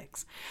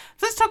genetics.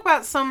 So let's talk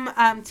about some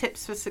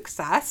tips for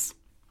success.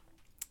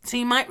 So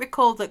you might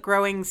recall that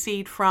growing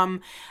seed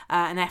from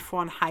an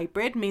F1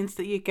 hybrid means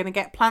that you're going to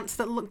get plants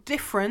that look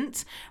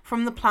different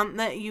from the plant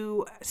that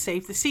you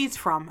saved the seeds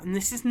from. And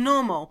this is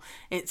normal.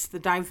 It's the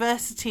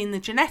diversity in the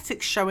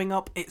genetics showing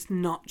up. It's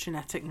not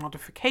genetic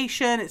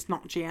modification. It's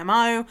not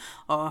GMO,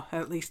 or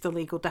at least the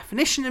legal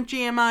definition of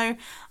GMO.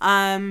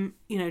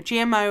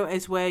 GMO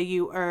is where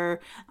you are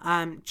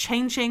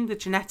changing the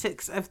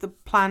genetics of the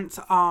plant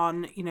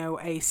on,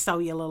 a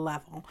cellular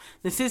level.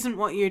 This isn't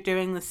what you're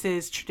doing. This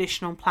is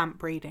traditional plant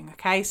breeding.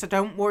 Okay, so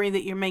don't worry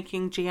that you're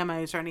making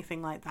GMOs or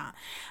anything like that.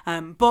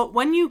 But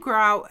when you grow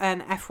out an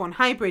F1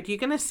 hybrid, you're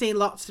going to see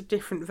lots of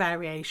different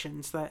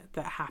variations that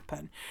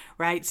happen,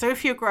 right? So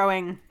if you're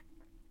growing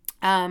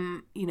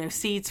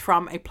seeds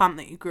from a plant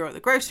that you grew at the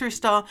grocery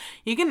store,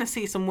 you're going to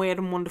see some weird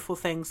and wonderful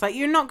things. Like,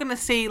 you're not going to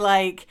see,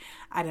 like,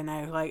 I don't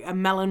know, like a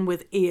melon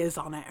with ears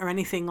on it or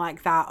anything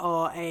like that,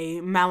 or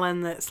a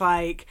melon that's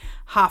like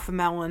half a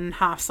melon,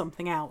 half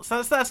something else.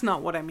 That's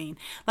not what I mean.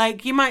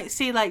 Like, you might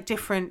see like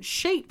different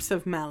shapes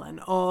of melon,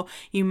 or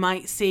you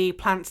might see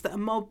plants that are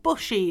more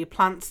bushy,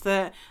 plants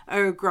that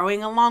are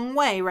growing a long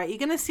way, right? You're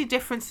going to see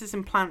differences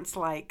in plants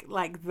like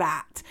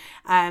that.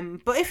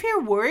 But if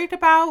you're worried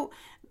about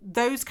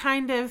those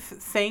kind of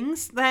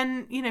things,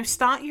 then,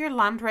 start your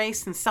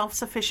landrace and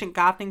self-sufficient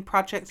gardening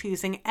projects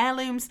using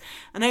heirlooms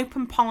and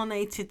open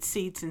pollinated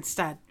seeds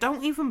instead.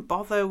 Don't even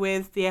bother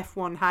with the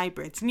F1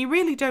 hybrids, and you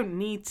really don't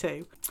need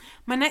to.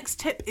 My next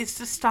tip is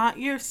to start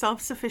your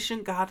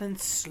self-sufficient garden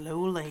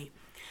slowly.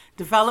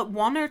 Develop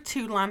 1 or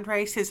 2 land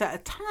races at a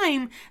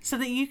time so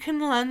that you can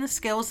learn the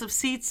skills of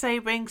seed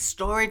saving,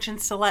 storage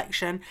and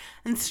selection,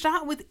 and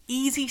start with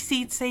easy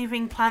seed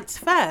saving plants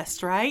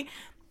first, right?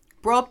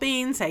 Broad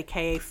beans,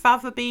 aka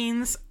fava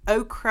beans,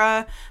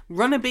 okra,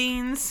 runner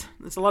beans.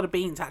 There's a lot of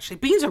beans, actually.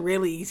 Beans are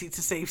really easy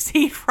to save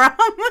seed from.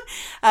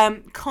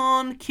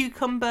 Corn,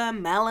 cucumber,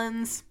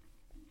 melons,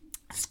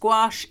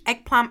 squash,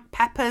 eggplant,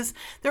 peppers.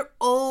 They're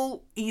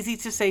all easy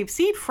to save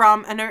seed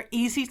from and are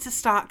easy to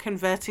start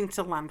converting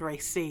to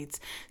landrace seeds.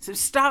 So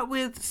start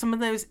with some of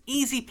those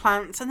easy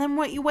plants and then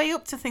work your way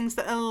up to things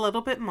that are a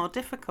little bit more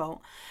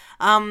difficult.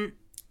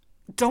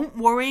 Don't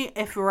worry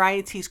if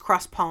varieties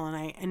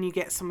cross-pollinate and you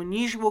get some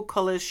unusual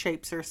colours,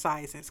 shapes or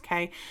sizes,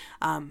 okay?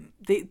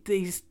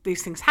 These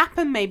things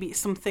happen. Maybe it's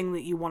something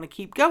that you want to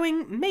keep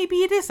going. Maybe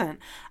it isn't.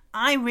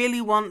 I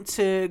really want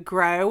to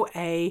grow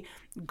a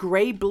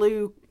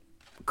grey-blue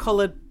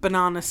coloured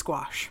banana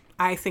squash.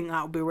 I think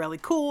that would be really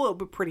cool. It'll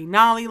be pretty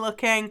gnarly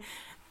looking.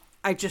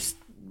 I just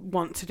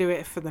want to do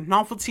it for the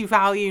novelty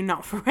value,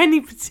 not for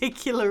any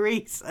particular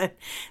reason.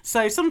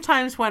 So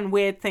sometimes when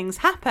weird things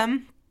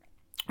happen,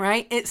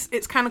 right,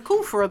 it's kind of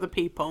cool for other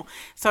people.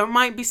 So it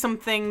might be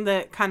something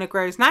that kind of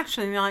grows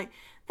naturally and you're like,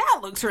 that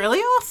looks really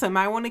awesome,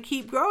 I want to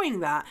keep growing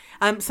that.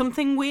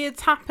 Something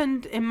weird's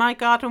happened in my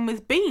garden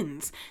with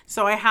beans.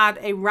 So I had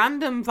a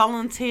random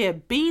volunteer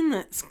bean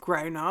that's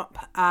grown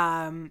up.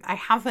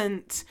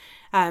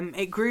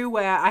 It grew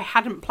where I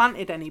hadn't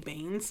planted any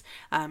beans.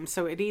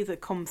 So it either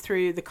come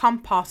through the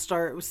compost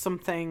or it was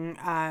something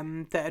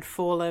that had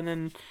fallen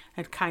and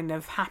had kind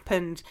of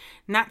happened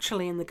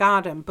naturally in the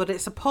garden. But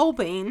it's a pole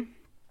bean.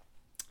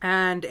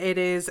 And it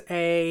is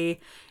a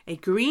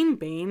green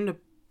bean,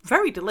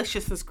 very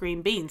delicious as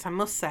green beans, I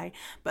must say.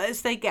 But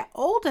as they get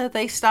older,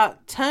 they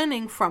start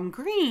turning from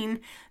green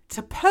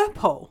to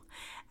purple.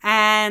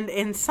 And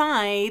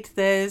inside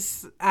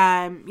there's,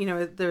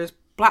 there's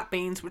black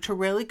beans, which are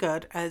really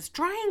good as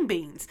drying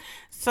beans.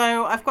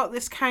 So I've got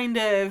this kind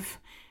of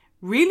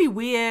really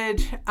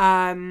weird,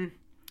 plant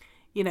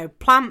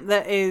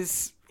that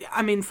is,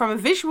 from a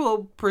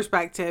visual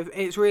perspective,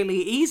 it's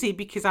really easy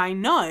because I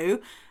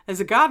know as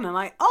a gardener,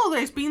 like, oh,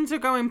 those beans are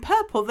going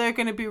purple. They're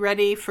going to be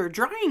ready for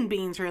drying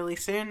beans really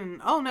soon.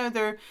 And oh no,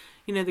 they're,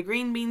 the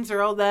green beans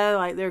are all there,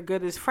 like they're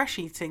good as fresh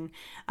eating.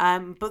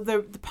 But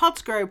the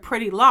pods grow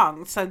pretty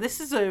long. So this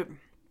is a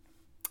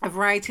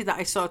variety that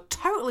I saw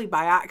totally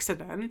by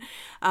accident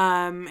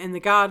in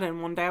the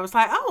garden one day. I was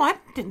like, oh, I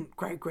didn't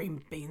grow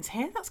green beans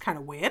here. That's kind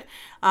of weird.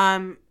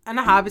 And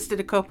I harvested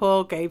a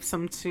couple, gave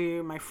some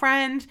to my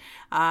friend,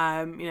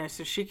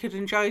 so she could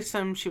enjoy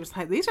some. She was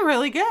like, these are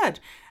really good.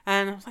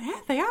 And I was like,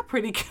 yeah, they are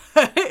pretty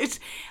good.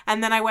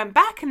 And then I went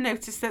back and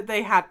noticed that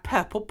they had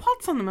purple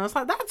pods on them. I was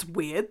like, that's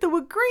weird. They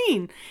were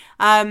green.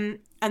 And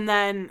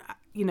then,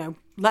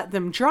 let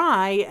them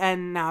dry,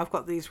 and now I've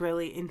got these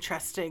really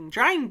interesting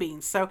drying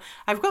beans. So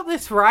I've got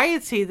this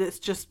variety that's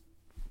just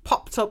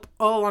popped up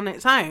all on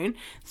its own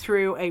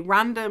through a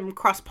random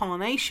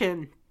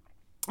cross-pollination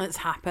that's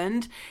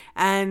happened,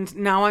 and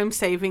now I'm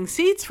saving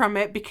seeds from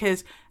it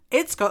because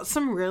it's got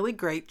some really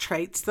great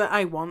traits that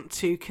I want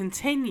to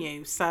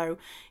continue. So,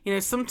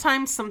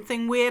 sometimes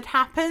something weird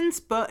happens,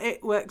 but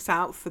it works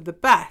out for the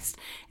best.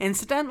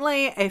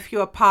 Incidentally, if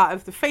you're part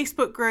of the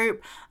Facebook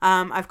group,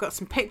 I've got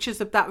some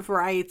pictures of that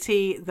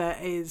variety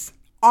that is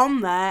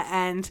on there,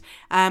 and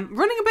running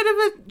a bit of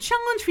a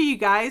challenge for you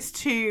guys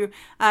to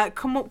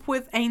come up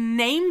with a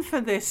name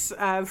for this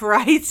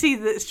variety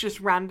that's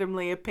just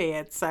randomly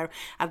appeared. So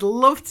I'd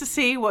love to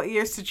see what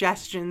your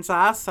suggestions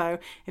are. So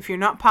if you're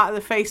not part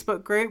of the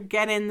Facebook group,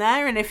 get in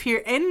there, and if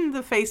you're in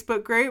the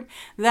Facebook group,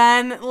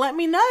 then let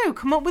me know.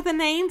 Come up with a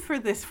name for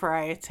this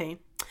variety.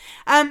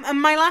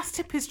 And my last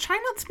tip is try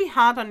not to be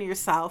hard on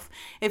yourself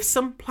if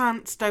some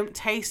plants don't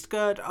taste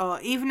good, or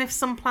even if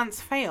some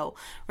plants fail.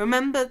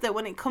 Remember that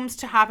when it comes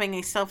to having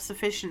a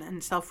self-sufficient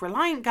and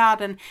self-reliant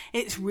garden,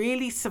 it's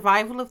really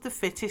survival of the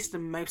fittest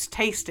and most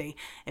tasty.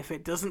 If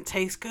it doesn't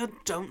taste good,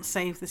 don't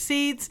save the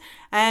seeds.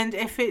 And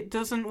if it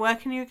doesn't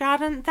work in your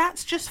garden,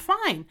 that's just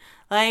fine.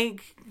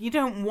 Like, you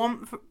don't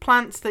want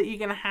plants that you're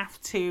going to have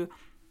to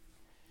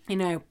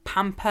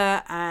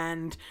pamper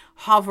and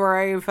hover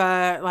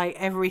over like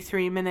every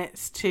 3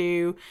 minutes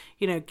to,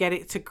 get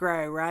it to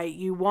grow, right?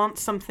 You want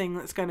something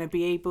that's going to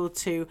be able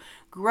to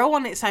grow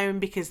on its own,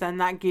 because then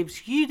that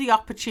gives you the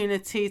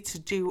opportunity to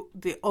do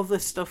the other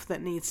stuff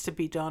that needs to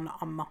be done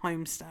on the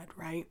homestead,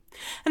 right?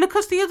 And of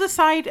course, the other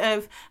side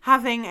of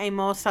having a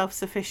more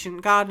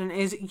self-sufficient garden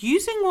is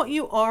using what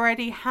you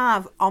already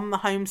have on the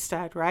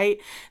homestead, right?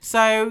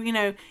 So,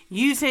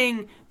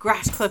 using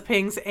grass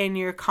clippings in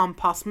your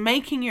compost,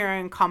 making your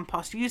own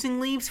compost, using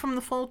leaves from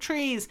the fall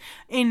trees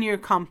in your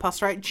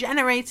compost, right?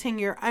 Generating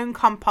your own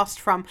compost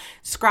from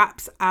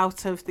scraps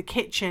out of the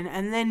kitchen,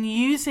 and then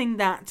using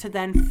that to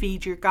then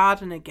feed your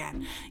garden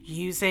again.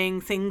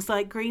 Using things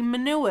like green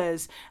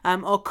manures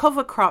or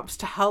cover crops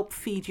to help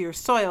feed your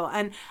soil.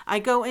 And I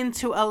go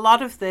into a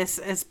lot of this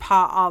as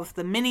part of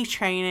the mini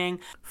training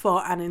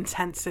for an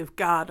intensive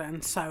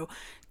garden. So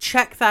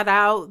check that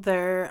out.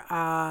 There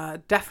are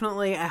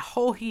definitely a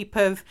whole heap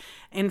of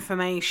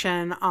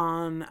information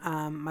on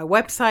my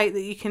website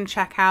that you can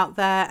check out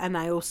there, and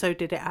I also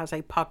did it as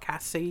a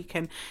podcast, so you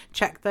can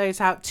check those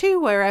out too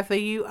wherever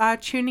you are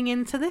tuning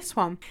into this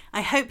one.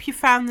 I hope you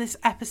found this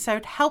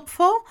episode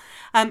helpful.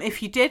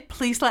 If you did,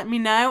 please let me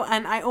know,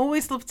 and I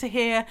always love to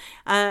hear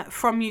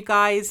from you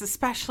guys,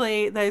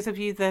 especially those of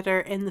you that are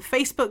in the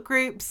Facebook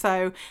group.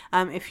 So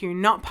if you're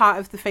not part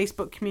of the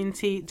Facebook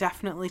community,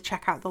 definitely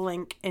check out the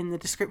link in the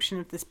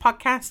description of this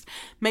podcast.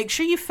 Make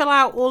sure you fill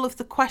out all of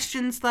the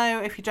questions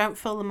though. If you don't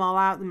fill them all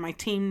out, then my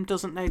team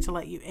doesn't know to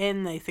let you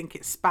in. They think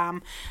it's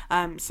spam.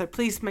 So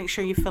please make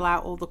sure you fill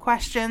out all the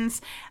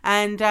questions,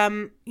 and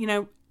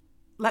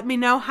let me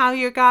know how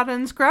your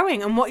garden's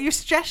growing and what your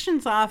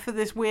suggestions are for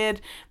this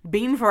weird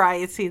bean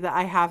variety that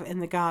I have in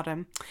the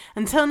garden.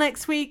 Until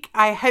next week,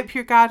 I hope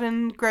your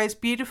garden grows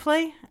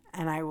beautifully,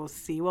 and I will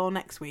see you all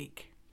next week.